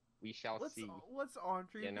see. We shall see. What's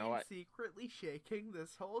Andre You know been what? secretly shaking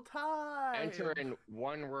this whole time? Enter in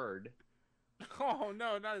one word. Oh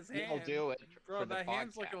no, not his We'll hand. do it Bro, for the that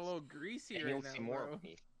hand's looking a podcast, little greasy and right you'll now, see more bro. of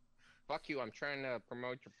me. Fuck you! I'm trying to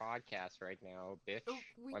promote your podcast right now, bitch. Oh,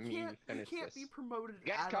 we Let me can't. We finish can't this. be promoted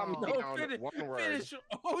You guys at comment all. No, down finish, one word. finish.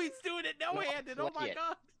 Oh, he's doing it No, no-handed. Oh play my it.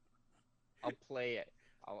 god. I'll play it.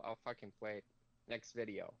 I'll fucking play it. Next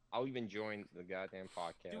video. I'll even join the goddamn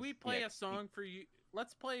podcast. Do we play a next week. song for you?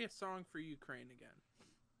 Let's play a song for Ukraine again.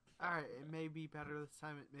 All right, it may be better this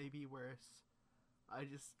time. It may be worse. I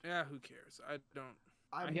just. Yeah, who cares? I don't.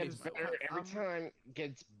 I'm I Gets just. hate better every I'm, time.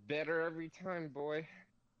 Gets better every time, boy.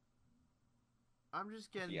 I'm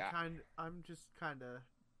just getting Yeah. I'm just kind of.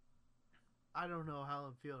 I don't know how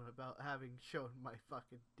I'm feeling about having shown my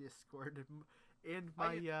fucking Discord and I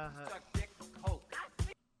my used to suck dick coke.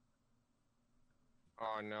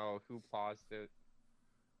 Oh no, who paused it?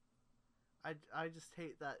 I just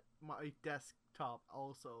hate that my desktop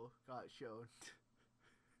also got shown.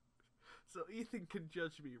 So Ethan can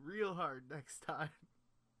judge me real hard next time.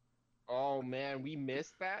 Oh man, we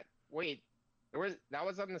missed that. Wait, that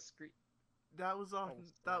was on the screen. That was on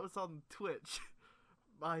Oh, Twitch.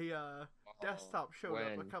 My desktop showed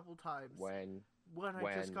up a when? couple times When? when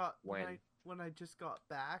I just got when I just got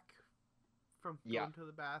back from Yeah. going to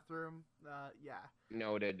the bathroom. Yeah.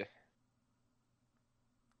 Noted.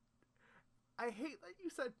 I hate that you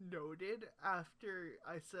said noted after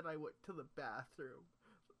I said I went to the bathroom.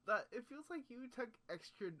 That it feels like you took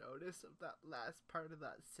extra notice of that last part of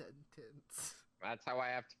that sentence. That's how I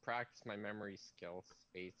have to practice my memory skills,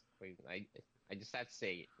 basically. I just have to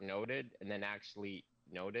say noted and then actually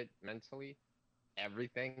note it mentally.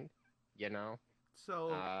 Everything, you know?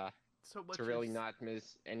 So so what To you're really s- not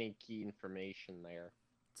miss any key information there.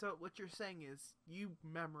 So what you're saying is you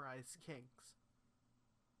memorize kinks.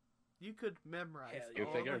 You could memorize Hell You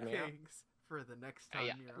all figured the me out. kinks for the next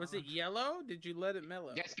Yeah. time you're Was on. it yellow? Did you let it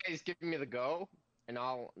mellow? Yes, guys, give me the go, and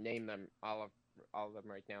I'll name them all of them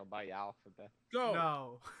right now by alphabet. Go.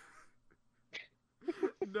 No.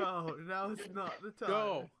 No, now is not the time.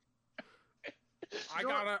 Go. I You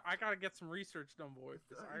know what? gotta get some research done, boys.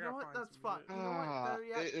 I You gotta know what? find That's some fine. shit. You know what? Better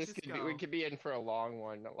yet, This just could be, go. we could be in for a long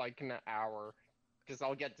one, like an hour, because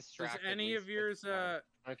I'll get Does distracted. any at of least yours 50 times.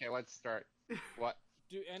 Okay, let's start. What?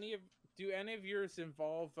 Do any of yours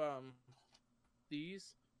involve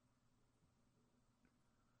these?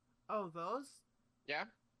 Oh, those? Yeah,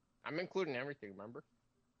 I'm including everything. Remember?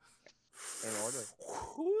 In order.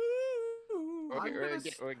 I'm gonna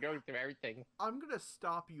We're going through everything. I'm gonna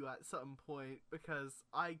stop you at some point because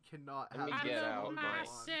I cannot Let have me this get go out on.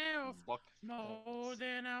 myself Look. more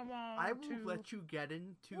than I want I to. will let you get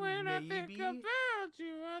into When I think maybe. about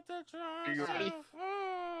you, I touch Are you ready? myself.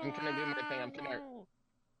 Oh, I'm gonna do my thing. I'm gonna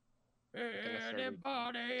start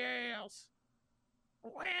Anybody else?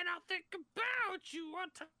 When I think about you, I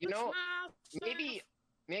touch You know, myself. maybe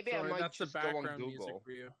I Sorry, might that's the just go on background music Google.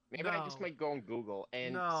 for you. Maybe I just No. might go on Google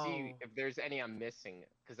and see No. if there's any I'm missing,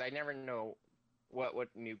 because I never know what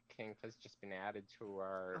new kink has just been added to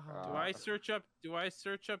our. Oh. Do I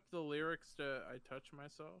search up the lyrics to "I Touch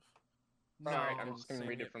Myself"? No. Alright, I'm just gonna Sing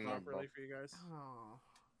read it from the properly book. for you guys. Oh.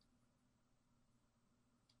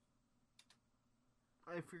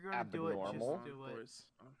 If you're gonna do it, Abnormal. just do it. Boys.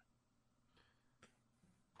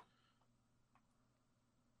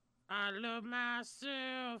 I love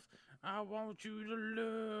myself. I want you to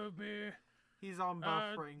love me. He's on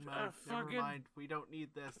buffering mode. Never fucking- mind. We don't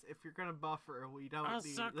need this. If you're gonna buffer, we don't I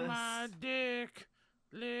need suck this. my dick,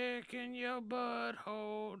 licking your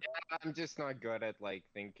butthole. I'm just not good at like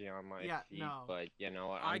thinking on my Yeah, feet, no. but you know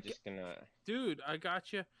what? I I'm ca- just gonna. Dude, I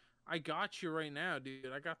got you right now,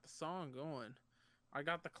 dude. I got the song going. I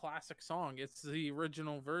got the classic song. It's the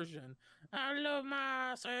original version. I love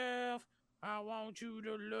myself. I want you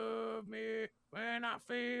to love me when I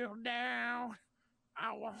feel down.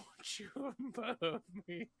 I want you above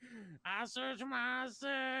me. I search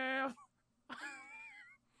myself.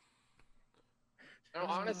 No,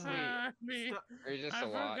 honestly, Find me. St- there's just I a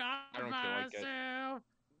lot. forgot I don't feel like it. myself.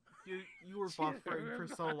 you were buffering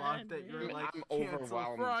for so long that you were I'm like, cancel.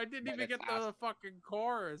 overwhelmed. Bro, I didn't by even the get the fucking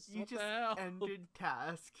chorus. You What just the hell? ended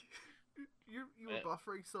task. You were Uh,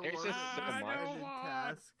 buffering so there's long just that so you just much. ended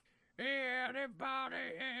task.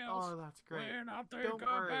 Anybody else? Oh, that's great. When I think Don't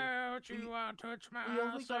worry. about you, We- I touch We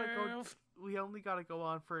only gotta go. myself. We only gotta go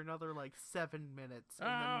on for another like 7 minutes, and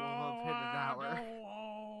then we'll have hit an hour. I don't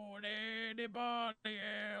want anybody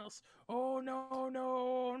else. Oh no, no,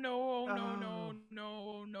 no, no, no, Oh.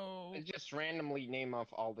 no, no. I just randomly name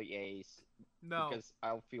off all the A's No. because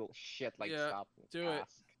I'll feel shit like Yeah, stopping do it.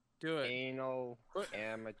 task. Do it. Anal, Put-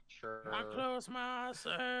 amateur. I close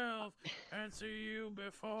myself and see you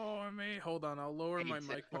before me. Hold on, I'll lower my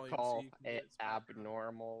mic volume. So Atypical, you can get it back.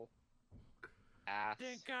 abnormal, ass.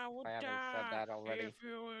 Think I would I haven't die said that already. if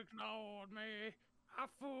you ignored me. I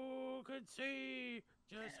fool could see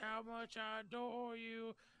just how much I adore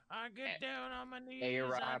you. I get down on my knees, I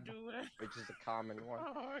Arab, do it. which is a common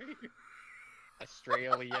one. for you.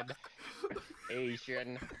 Australian,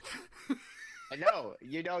 Asian. I know,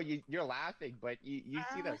 you're laughing, but you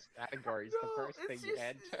see those categories. The first thing it's you just,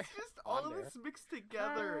 enter. it's just on all there. this mixed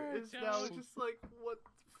together. Oh, Is now don't. just like what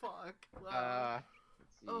the fuck. Let's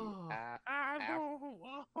see. Oh. I Af- don't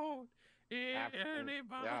want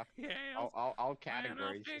anybody else. All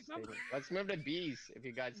categories. think Just I'm- kidding. Let's move to B's if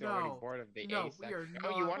you guys are already No. bored of the No, A we section. are Oh,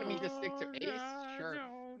 you not. wanted me to stick to A's? Sure.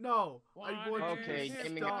 No, I want Okay, you to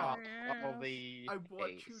naming stop. off all the I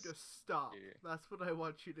want you to A's. stop. Yeah. That's what I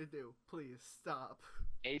want you to do. Please stop.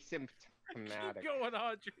 Asymptomatic. Keep going,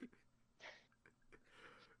 Audrey.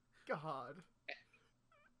 God.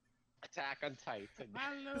 Attack on Titan.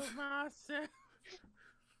 I love myself.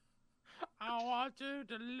 I want you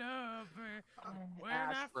to love me. When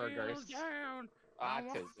I feel Asperger's. down, I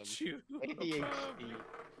want Autism. you above ADHD. me.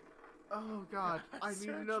 Oh God, I need search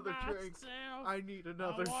another drink. myself. I need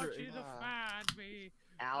another I want drink. you to find me.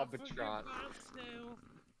 Albatron. I forgive myself.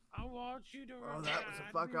 I want you to Oh, that was a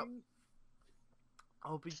remind fuck up. me.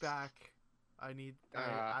 I'll be back. I need.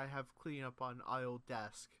 I have cleanup on aisle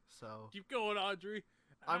desk, so Keep going, Audrey.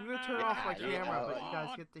 I'm gonna turn off my Yeah, camera, yeah. but you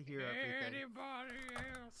guys get to hear everything. Anybody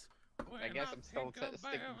else? I guess I'm still think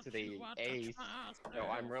sticking about to the you, I touch A's. No, I'm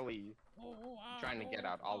myself. really Oh, I trying to get don't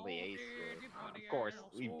out all the want A's here. anybody Of course,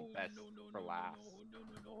 else. leave Oh, the best no, no, for no, last.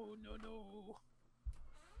 no.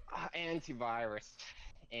 Antivirus.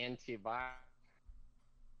 Antivirus.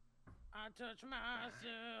 I touch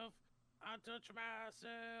myself. I touch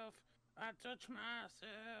myself. I touch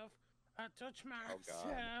myself. I touch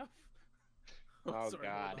myself. Oh, Sorry,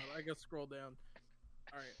 God. hold on. I gotta scroll down.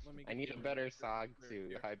 All right, let me. I need a better song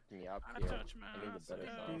to hype me up here. I need a better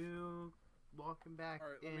song. Do welcome back All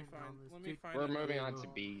right, in let me find. on this Let me Duke find. We're it. moving on to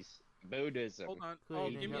B's. Buddhism. Hold on. Oh,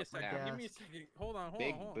 Cleaning give me a up my second. Give me a desk. second. Hold on.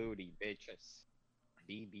 Big Hold on. booty bitches.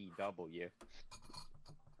 BBW.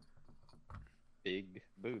 Big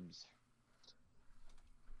boobs.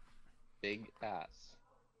 Big ass.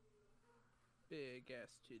 Big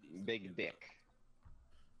ass titties. Big dick.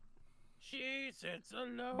 She sits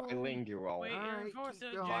alone. Bilingual. Waiting Alright, for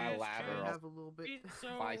keep going. Bilateral. I have a little bit. He's so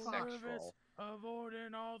Bisexual. nervous,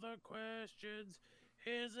 avoiding all the questions.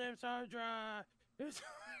 His lips are dry. His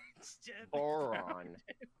heart's gently Boron.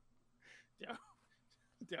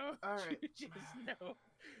 Don't Alright. you just know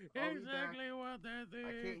I'll be exactly what they're thinking?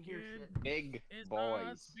 I can't hear shit. Big His heart's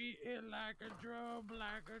boys. beating like a drum,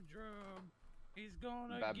 like a drum. He's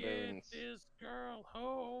gonna get Baboons. this girl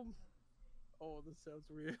home. Oh, this sounds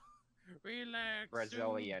real. Relax,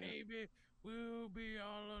 Brazilian. soon, baby. We'll be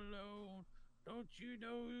all alone. Don't you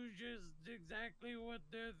know just exactly what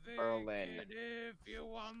they're thinking? Berlin. If you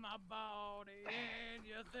want my body and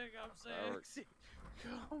you think I'm sexy,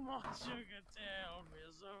 come on, sugar, tell me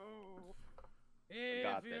so. If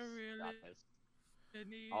Got you this. really Got this.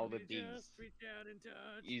 need All the me, Ds. just reach out and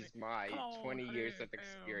touch Use me. my Come on, 20 years honey, of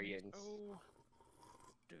experience. oh.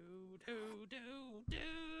 Do do do do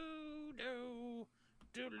do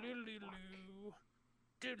do do do do.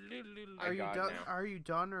 I Are you got done? now. Are you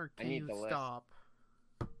done, or I can need you the list. stop?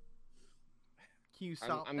 Can you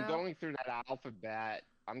stop I'm now? going through that alphabet.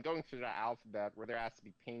 I'm going through that alphabet where there has to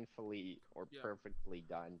be painfully or Yeah. perfectly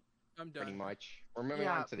done. I'm done. Pretty much. We're moving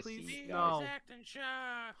Yeah, on to the please, C's, no. guys. He's acting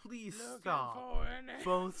shy. Please Looking stop. for an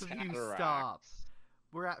Both of you stop. Cataracts.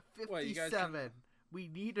 We're at What, you guys 57. We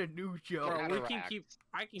need a new joke. Bro, we can Cataracts. keep.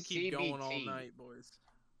 I can keep going all CBT. night, boys.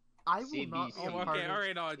 I will not be CBC. a Oh, part okay, of all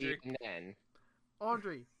right, Audrey. And then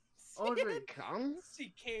Audrey. Audrey. cum?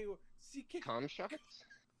 CK. Cum shots?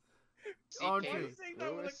 Audrey. CK Why are you saying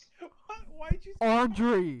that with Lewis? Why'd you say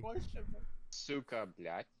Audrey. question? Suka,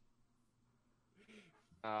 blять.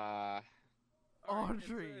 Alright,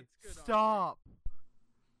 Audrey. it's good, Audrey. Stop.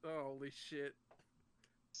 Holy shit.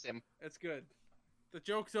 Simp. That's good. The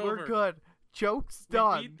joke's over. We're good. Joke's We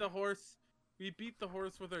done. beat the horse. We beat the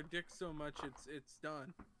horse with our dick so much it's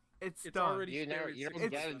done. It's it's done. already- You know, Scary you don't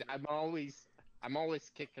six get it. hundred. I'm always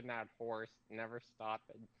kicking that horse, never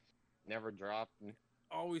stopping, never dropping.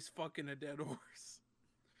 Always fucking a dead horse.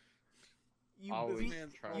 You always beat,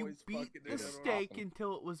 man's trying. you always beat fucking the a dead horse. steak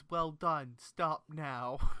until it was well done. Stop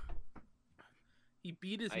now. He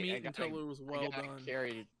beat his I meat gotta- until it was I well gotta done.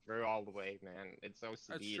 carry it through all the way, man. It's OCD.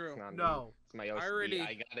 That's It's true. not No. me. It's my OCD. already-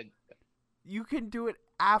 I gotta. You can do it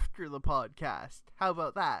after the podcast. How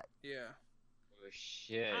about that? Yeah. Oh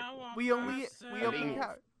shit. I want We only myself.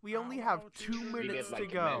 we only have want to 2 treat minutes it to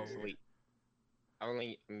like go.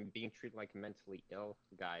 I'm being treated like a mentally ill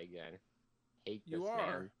guy again. Hate this, You are.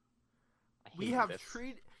 man. I We hate have this.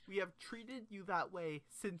 treated you that way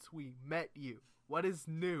since we met you. What is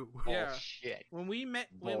new? Yeah. Bullshit. When we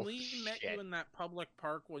met met Bullshit. you in that public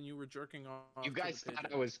park when you were jerking off. You to guys the thought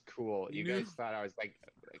pigeon. I was cool. You You guys knew- thought I was like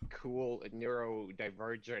a cool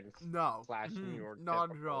neurodivergent No. slash Mhm. neurotypical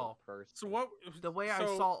Not at all. person. So what? The way I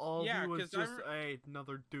so- saw all yeah, of you was 'cause I just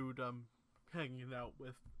another dude I'm hanging out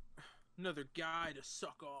with. another guy to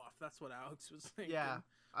suck off. That's what Alex was thinking. Yeah,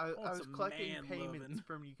 I want was some collecting man payments lovin'.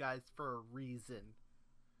 from you guys for a reason.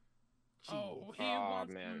 Oh, he Aw,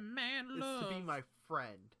 wants man. man It's love. to be my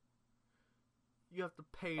friend. You have to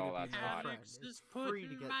pay to Oh, be that's my hot. friend. Alex It's is free to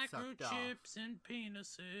putting get sucked off. microchips in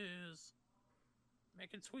penises,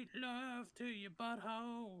 making sweet love to your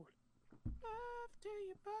butthole. Love to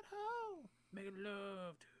your butthole. Making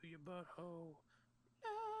love to your butthole.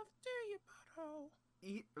 Love to your butthole.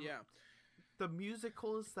 Yeah. The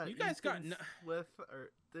musicals that You guys got Ethan's n- with,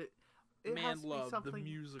 or it Man has to be Love, the something.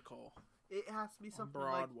 musical. It has to be on something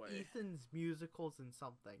Broadway. like Ethan's musicals and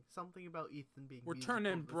something about Ethan being. We're musical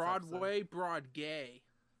turning this episode. Broadway broad gay.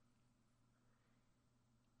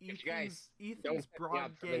 You guys Ethan's Don't set me broad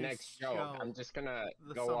up for gay the next joke. show. I'm just gonna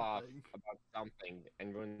the go off something. about something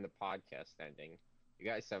and ruin the podcast ending. You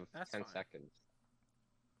guys have That's 10 fine. seconds.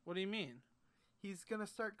 What do you mean? He's gonna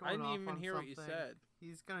start I going didn't off even on hear something. what you said.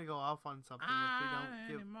 He's gonna go off on something if we don't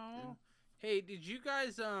give. Anymore. Hey, did you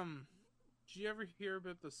guys did you ever hear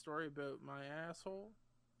about the story about my asshole?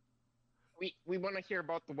 We want to hear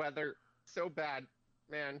about the weather so bad,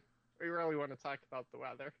 man. We really want to talk about the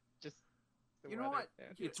weather. Just the You know weather, what?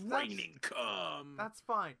 man. You- It's that's- raining cum. That's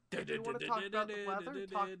fine. If you want to talk about the weather,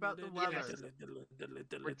 talk about the weather.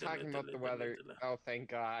 We're talking about the weather. Oh, thank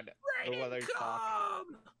God. The Raining weather's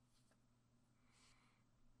talking. cum.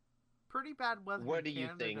 Pretty bad weather. What in do you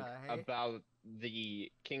Canada, think hey? about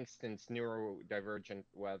the Kingston's neurodivergent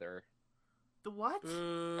weather? The what?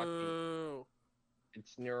 Boo.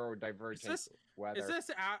 It's neurodivergent this- weather.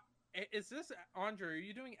 Is this Andre? Are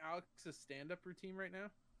you doing Alex's stand-up routine right now?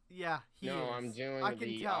 Yeah, he no, is. I'm doing I can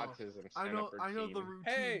the tell. autism I know. stand-up I know the routine. routine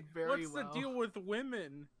Hey, very what's well. the deal with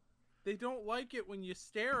women? They don't like it when you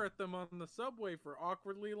stare at them on the subway for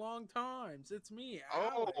awkwardly long times. It's me,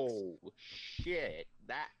 Alex. Oh shit!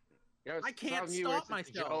 That I can't some stop it's a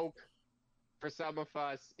myself. joke. For some of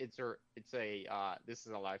us, it's a this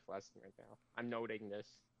is a life lesson right now. I'm noting this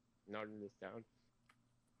down.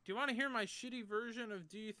 Do you want to hear my shitty version of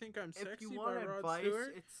 "Do You Think I'm Sexy" If you by want Rod advice,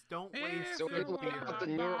 Stewart? it's don't If waste So you good quickly want about the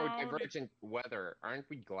beer. neurodivergent weather, aren't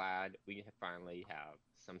we glad we finally have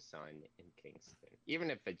some sun in Kingston, even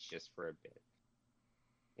if it's just for a bit?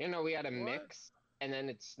 You know, we had a What? mix, and then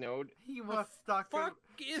it snowed. He was stuck. Fuck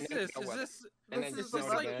is No, this? no Is weather. this And This then is is just this the snowed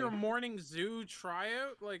like weather. again. your morning zoo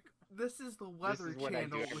tryout? Like, This is the Weather is what I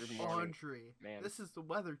do Channel every with morning, Andre. man. This is the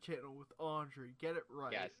Weather Channel with Andre. Get it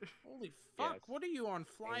right. Yes. holy fuck! Yes. What are you on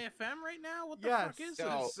Fly Yes. FM right now? What the Yes. fuck is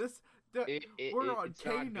So- this? We're on It's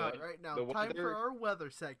not K-Nut good. right now. The Time for weather our weather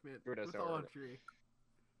segment screwed us with over. Andre.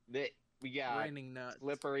 We got Raining nuts.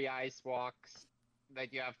 slippery ice walks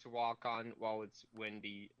that you have to walk on while it's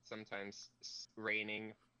windy, sometimes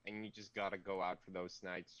raining, and you just gotta go out for those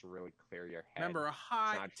nights to really clear your head. Remember, a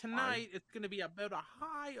high not fun. tonight. It's gonna be about a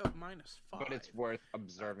high of -5. But it's worth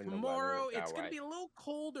observing Tomorrow the weather it's that gonna way. be a little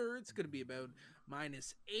colder. It's gonna be about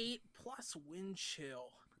 -8 plus wind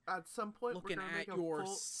chill. At some point, Looking we're gonna at make your a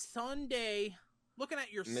full. Sunday, looking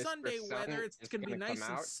at your Mr. Sunday Sun weather, it's is gonna be gonna nice come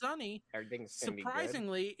and out. sunny. Everything's gonna be good.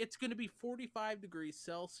 Surprisingly, it's gonna be 45 degrees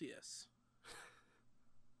Celsius.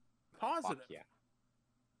 Fuck Positive. yeah.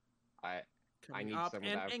 I Coming need up, some of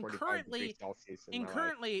and, that and 45 currently, degrees Celsius in and my life.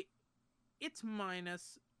 currently, it's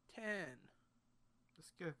 -10.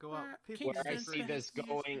 It's gonna go up. Uh, 50 Where I Kingston's see been this huge.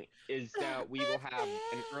 going is that we will have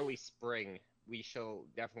an early spring. We shall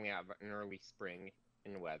definitely have an early spring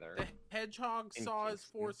in weather. The hedgehog In saw his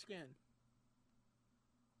Kingston. foreskin.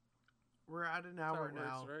 We're at an That's how hour it works,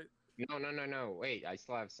 now. right? No. Wait, I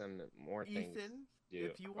still have some more things Ethan, to do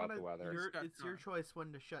if you about want the weather. Got it's your time. choice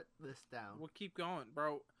when to shut this down. We'll keep going,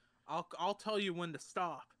 bro. I'll tell you when to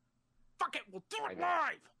stop. Fuck it, we'll do I it know.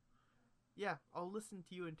 live. Yeah, I'll listen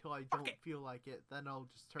to you until I Fuck don't it. feel like it. Then I'll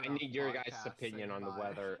just turn I off need the your guys' podcast, opinion say on the bye.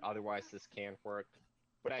 weather, otherwise this can't work.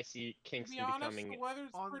 But I see To Kingston be honest, becoming. the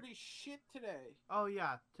weather's on- pretty shit today. Oh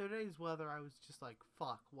yeah, today's weather. I was just like,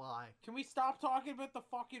 fuck, why? Can we stop talking about the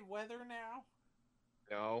fucking weather now?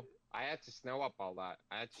 No, I had to snow up all that.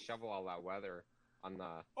 I had to shovel all that weather on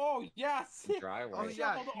the Oh yes. driveway. Oh,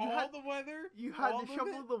 yeah, Shoveled you all had- the weather. You had All to of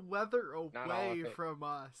shovel it? the weather Not all of away it. from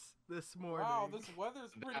us this morning. Wow, this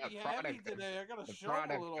weather's pretty heavy product of- today. I gotta the shovel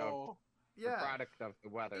product it of- all. The yeah, product of the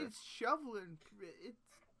weather. it's shoveling.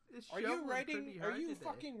 It's Are shoveling you writing? pretty Are hard you today.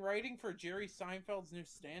 fucking writing for Jerry Seinfeld's new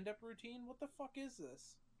stand-up routine? What the fuck is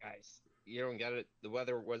this? Guys, you don't get it. The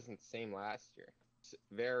weather wasn't the same last year. It's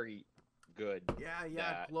very good. Yeah,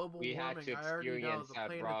 that global We warming. had to I already know experience the that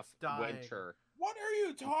planet's rough dying. winter. What are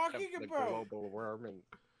you talking of the about? global warming.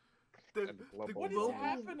 The, and global the What is global,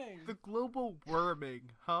 happening? The global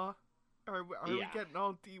worming, huh? Are we Yeah. getting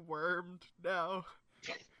all dewormed now?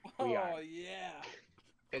 We Oh are. yeah.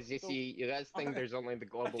 Because you So- see, you guys think there's only the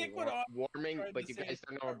global think what I'm warming, trying but to you say guys is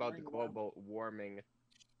don't know about the covering warm. global warming.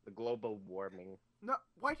 The global warming. No,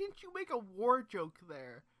 why didn't you make a war joke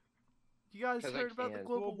there? You guys 'Cause I heard about the can't.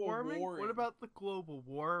 global Global warming? warring. What about the global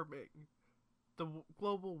warming? The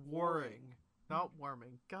global warring, not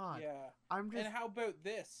warming. God, Yeah. I'm just. And how about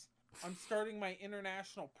this? I'm starting my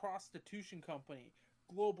international prostitution company,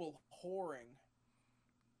 Global Whoring.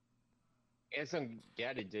 You guys don't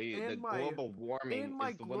get it, do you? And The my- global warming in my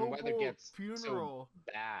is the when weather global gets funeral so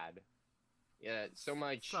bad. Yeah, so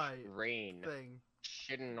much site rain thing.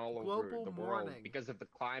 shitting all over Global the world mourning. because of the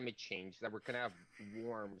climate change that we're gonna have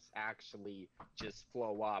worms actually just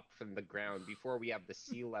flow up from the ground before we have the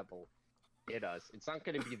sea level hit us. It's not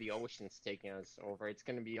gonna be the oceans taking us over. It's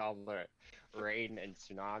gonna be all the rain and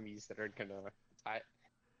tsunamis that are gonna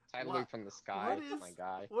tidally What- from the sky. what is- My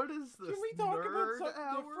guy. What is this? Can we talk about nerd something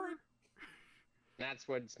hour? different? That's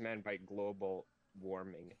what's meant by global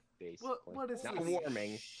warming, basically. What is not this?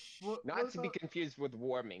 warming, What, not what to be about- confused with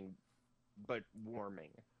warming, but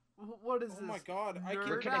warming. What is Oh this? my god, I nerd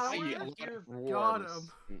We're can gonna hour? see a hear, lot of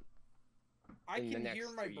Got wars. I in the can next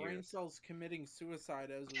hear my 2 brain years. cells committing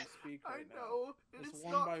suicide as we speak I right now. know, and Just it's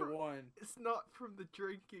one not by from, one. It's not from the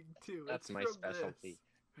drinking too. That's it's my from specialty.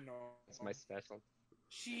 This. No. That's my special.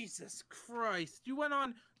 Jesus Christ. You went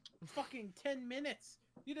on fucking 10 minutes.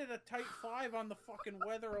 You did a tight 5 on the fucking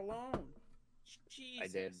weather alone. Jesus. I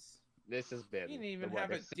did. This has been You didn't even the have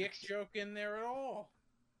a weather dick section. joke in there at all.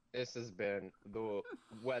 This has been the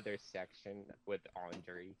weather section with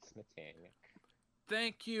Andre Smetanic.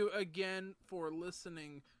 Thank you again for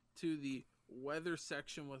listening to the weather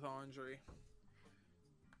section with Andre.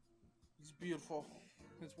 It's beautiful.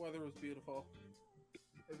 His weather was beautiful.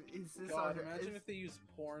 His God, imagine if they use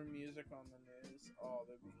porn music on the news. Oh,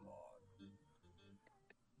 that'd be long.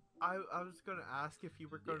 I was gonna ask if you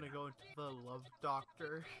were gonna go into the Love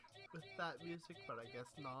Doctor with that music, but I guess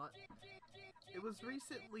not. It was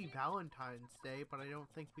recently Valentine's Day, but I don't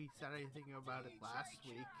think we said anything about it last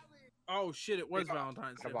week. Oh shit! It was Yeah,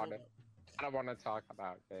 Valentine's Day. about Hold it. up. I don't want to talk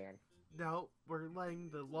about it, Dan. No, we're letting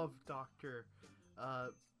the Love Doctor,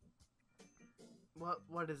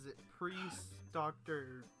 what is it? Priest,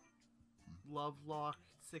 Doctor Lovelock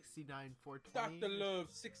 69420. Dr. Love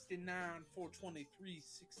 69 423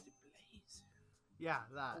 60 blaze. Yeah,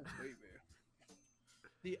 that. Oh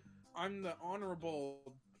baby. I'm the Honorable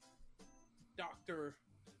Dr.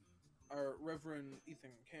 Reverend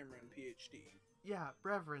Ethan Cameron, PhD. Yeah,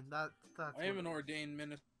 Reverend, that's I am what an it- ordained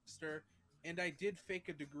minister, and I did fake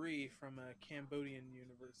a degree from a Cambodian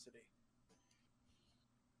university.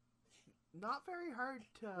 Not very hard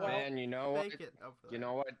to Man, you know what? fake it over there. You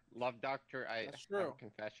know what? Love Doctor, I That's have true. a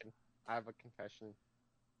confession. I have a confession.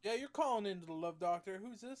 Yeah, you're calling into the Love Doctor.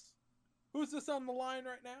 Who's this? Who's this on the line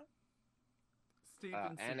right now?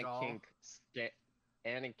 Steven Anna Seagal. Kink,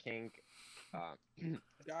 Anna Kink,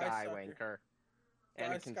 Guy Skywanker. Guy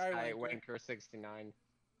Anakin Skywanker. Skywanker 69.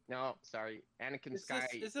 No, sorry. Anakin Is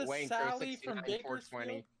this Skywanker Sally 69 from 420.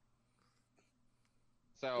 Bakersfield?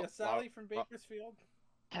 So, Yeah, Sally from Bakersfield.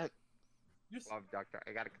 You're Love Doctor,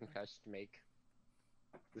 I got a confession to make.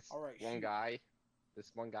 This All right, one shoot. guy,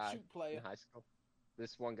 this one guy Shoot, playa. in high school,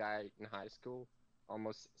 this one guy in high school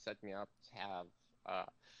almost set me up to have,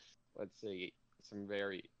 let's see, some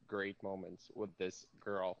very great moments with this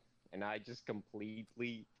girl, and I just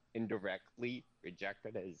completely, indirectly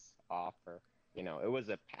rejected his offer. You know, it was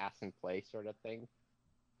a pass and play sort of thing,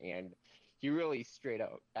 and he really straight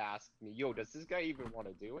up asked me, "Yo, does this guy even want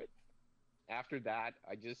to do it?" After that,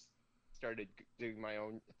 I just started doing my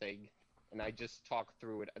own thing, and I just talked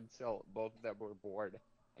through it until both of them were bored,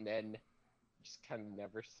 and then just kind of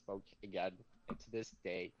never spoke again. And to this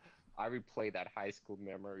day, I replay that high school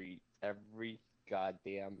memory every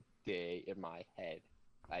goddamn day in my head.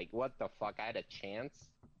 Like, what the fuck? I had a chance,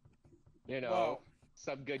 you know. Well,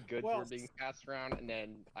 Some goods well, were being passed around, and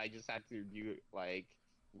then I just had to do like,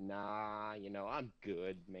 nah, you know, I'm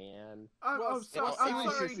good, man. I'm Well, sorry, it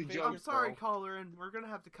was just a I'm joke, sorry, bro. caller, and we're gonna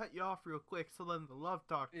have to cut you off real quick so then the Love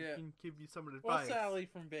Doctor Yeah. can give you some well, advice. Sally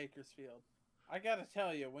from Bakersfield. I gotta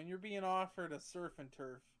tell you, when you're being offered a surf and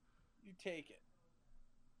turf, you take it.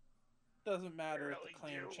 Doesn't matter if the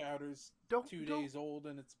clam chowder's Don't 2 don't- days old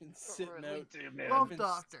and it's been sitting Really out. do, man. Love Been-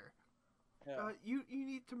 Doctor. Yeah. You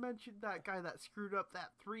need to mention that guy that screwed up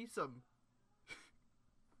that threesome.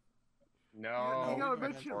 No, you we gotta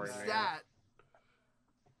can mention afford it. that.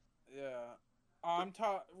 Yeah.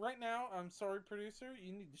 Right now, I'm sorry, producer,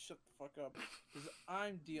 you need to shut the fuck up. Because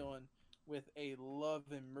I'm dealing with a love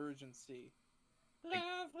emergency.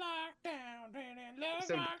 Love lockdown, love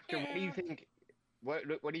So, lockdown. Doctor, what do you think?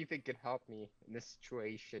 What do you think could help me in this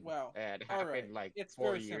situation? Well, it all happened right, like it's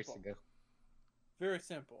 4 very years simple. ago. Very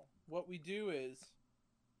simple. What we do is,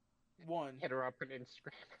 Hit her up on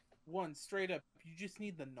Instagram. one, straight up, you just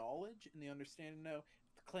need the knowledge and the understanding. No, if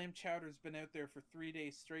the clam chowder's been out there for 3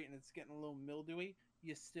 days straight and it's getting a little mildewy,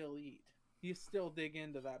 you still eat. You still dig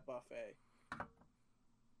into that buffet.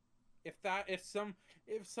 If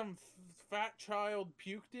some fat child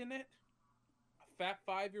puked in it, a fat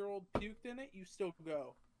 5-year-old puked in it, you still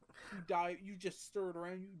go. You dive. You just stir it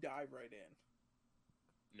around. You dive right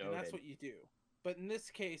in. And that's what you do. But in this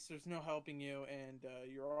case, there's no helping you, and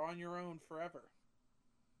you're on your own forever.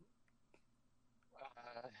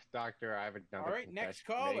 Doctor, I have another. All right, next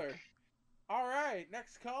confession to caller. make. All right,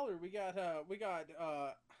 next caller. We got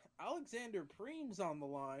Alexander Preems on the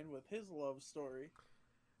line with his love story,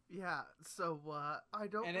 Yeah, so I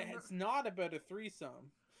don't and remember- it's not about a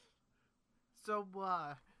threesome. So,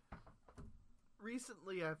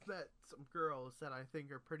 recently I've met some girls that I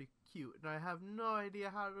think are pretty cute, and I have no idea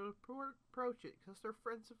how to approach it because they're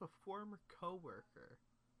friends of a former coworker.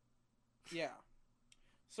 Yeah.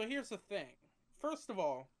 So here's the thing. First of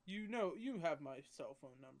all, you have my cell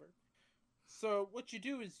phone number. So what you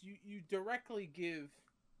do is you directly give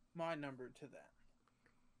my number to them,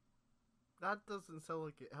 That doesn't sound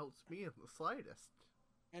like it helps me in the slightest.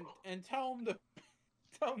 and tell them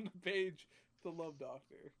to page the Love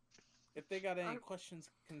Doctor if they got any questions,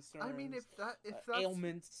 concerns. I mean, if that's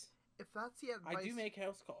ailments, the advice, I do make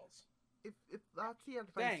house calls. if that's the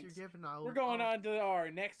advice Thanks. you're giving, I'll. We're going I'll- on to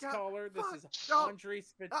our next God, caller. This fuck, is no, Andre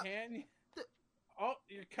Spitania. th- Oh,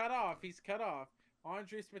 you're cut off. He's cut off.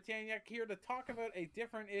 Andre Spitaniak here to talk about a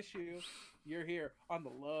different issue. You're here on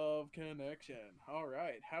the Love Connection. All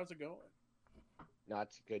right, how's it going?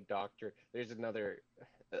 Not so good, Doctor. There's another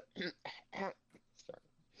Sorry.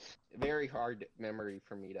 Very hard memory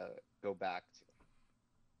for me to go back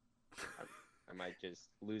to. I might just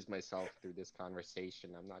lose myself through this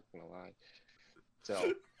conversation. I'm not gonna lie.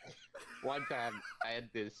 So, one time I had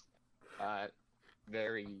this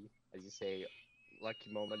very, as you say,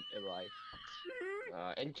 lucky moment in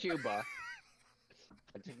life. In Cuba,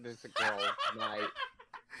 I took this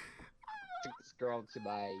girl to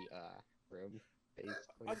my room.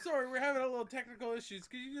 Basically. I'm sorry, we're having a little technical issues.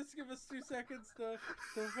 Can you just give us 2 seconds to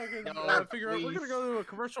fucking No, figure out? We're gonna go to a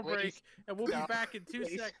commercial please, break, and we'll be no, back in 2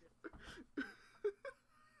 please. seconds.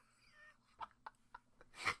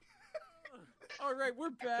 All right, we're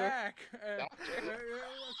back.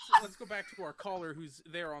 Let's go back to our caller who's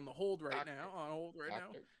there on the hold right now. On hold right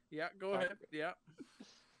now. Yeah, go ahead. Yeah.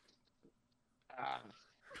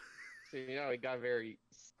 So it got very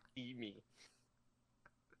steamy.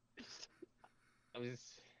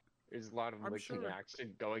 There's a lot of I'm licking sure.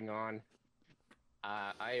 action going on.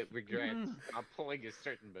 I regret not pulling a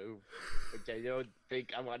certain move, which I don't think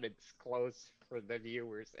I want to disclose for the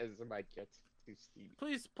viewers, as it might get too steamy.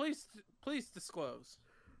 Please disclose.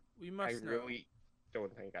 We must I know. really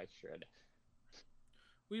don't think I should.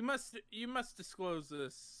 You must disclose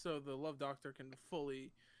this so the Love Doctor can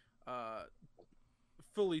fully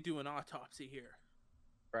do an autopsy here.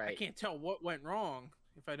 Right. I can't tell what went wrong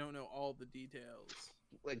if I don't know all the details.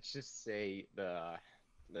 Let's just say the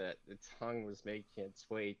tongue was making its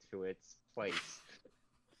way to its place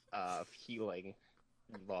of healing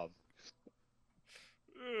and love.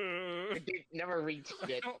 It never reached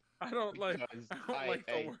it. I don't like because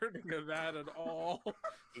the wording of that at all.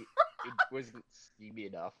 it wasn't steamy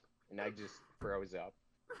enough, and I just froze up.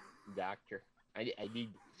 Doctor, I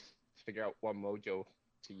need to figure out what mojo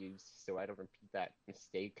to use so I don't repeat that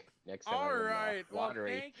mistake next time. All right. Well,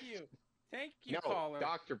 lottery. thank you, No, caller.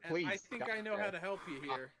 Doctor, And please. I think I know how to help you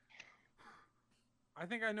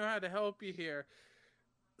here.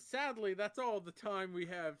 Sadly, that's all the time we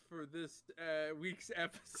have for this week's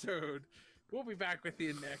episode. We'll be back with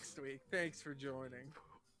you next week. Thanks for joining.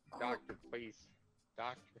 Doctor, please.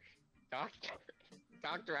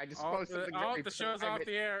 Doctor, I just Oh, posted the show's off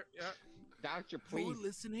the air. Yeah. Doctor, please. You're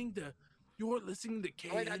listening to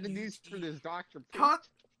What I the news for this, Doctor, please. Cut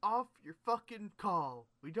off your fucking call.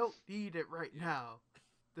 We don't need it right now.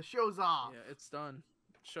 The show's off. Yeah, it's done.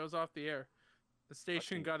 Show's off the air. The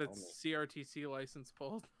station Fucking got its kill CRTC license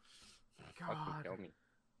pulled. Fucking God. kill me.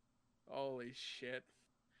 Holy shit.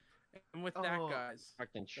 And with that, Oh. guys,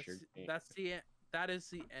 Fucking shoot me. that is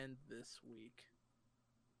the end this week.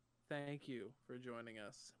 Thank you for joining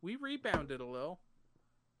us. We rebounded a little.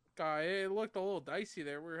 Guy, it looked a little dicey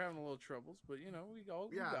there. We were having a little troubles, but we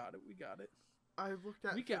Yeah. got it. We got it. I looked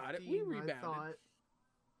at We got it. 15, We rebounded. I thought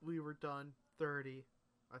we were done 30.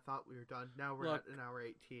 I thought we were done. Now we're Look, at an hour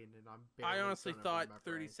 18, and I'm I barely honestly gonna thought remember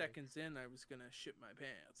 30 anything. seconds in I was gonna shit my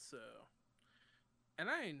pants, so. And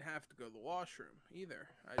I didn't have to go to the washroom either.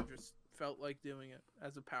 I just felt like doing it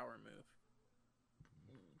as a power move.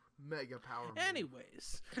 Mega power. move.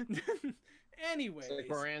 Anyways. It's like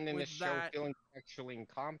we're ending the with show that- feeling sexually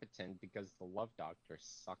incompetent because the Love Doctor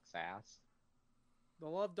sucks ass. The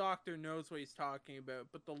Love Doctor knows what he's talking about,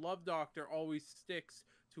 but the Love Doctor always sticks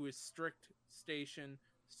to his strict station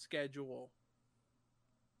schedule.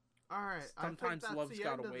 All right. Sometimes I think that's love's the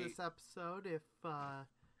gotta end of wait. this episode. If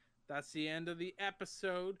That's the end of the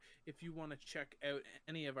episode. If you want to check out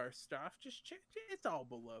any of our stuff, just check. It's all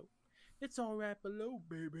below. It's all right below,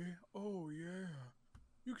 baby. Oh, yeah.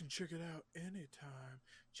 You can check it out anytime.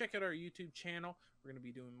 Check out our YouTube channel. We're going to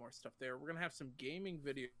be doing more stuff there. We're going to have some gaming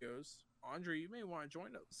videos. Andre, you may want to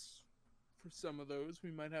join us for some of those.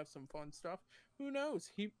 We might have some fun stuff. Who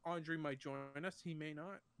knows? Andre might join us. He may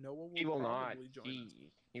not. Noah will He will not. probably join us.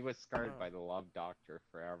 He was scarred Oh. by the Love Doctor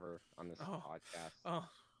forever on this Oh. podcast. Oh.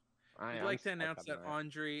 I'd like to announce that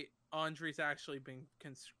Andre's actually been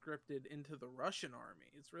conscripted into the Russian army.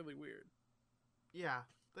 It's really weird. yeah,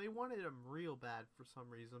 they wanted him real bad for some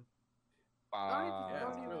reason. Yeah, Not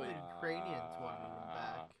it's even really- the Ukrainians wanted him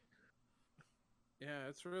back. Yeah,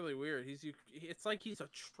 it's really weird. It's like he's a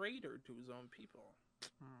traitor to his own people.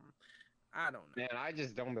 I don't know. Man, I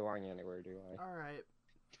just don't belong anywhere, do I? All right,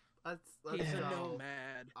 let's He's a go.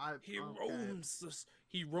 nomad. He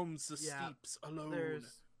okay. roams the Yeah, steppes alone,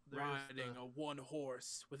 There's riding a one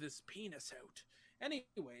horse with his penis out.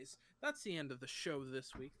 Anyways, that's the end of the show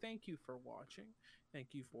this week. Thank you for watching.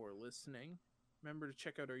 Thank you for listening. Remember to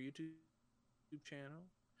check out our YouTube channel.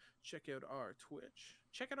 Check out our Twitch.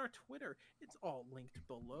 Check out our Twitter. It's all linked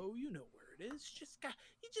below. You know where it is.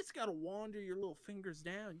 You just gotta wander your little fingers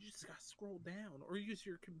down. You just gotta scroll down, or use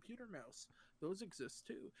your computer mouse. Those exist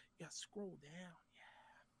too. Yeah, scroll down.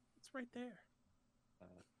 Yeah, right there. Uh,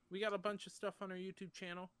 We got a bunch of stuff on our YouTube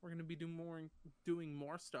channel. We're going to be doing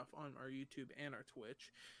more stuff on our YouTube and our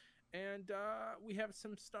Twitch. And we have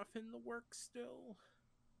some stuff in the works still.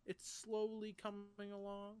 It's slowly coming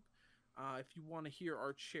along. If you want to hear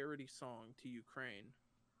our charity song to Ukraine,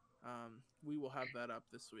 we will have that up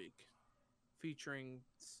this week, featuring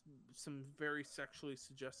some very sexually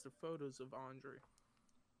suggestive photos of Andre.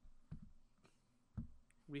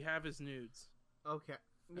 We have his nudes. Okay.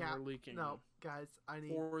 And Yeah. we're leaking No, them guys, I need.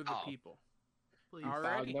 for the Oh. people. Please.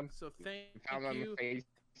 Alrighty. them? So thank found on you. the Facebook.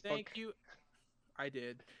 Thank you. I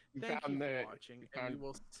did. You Thank you found for the watching. you And we found,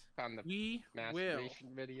 will. found the We will.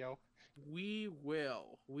 masturbation video. We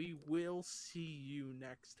will. We will see you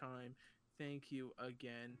next time. Thank you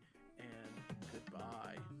again, and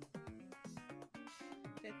goodbye.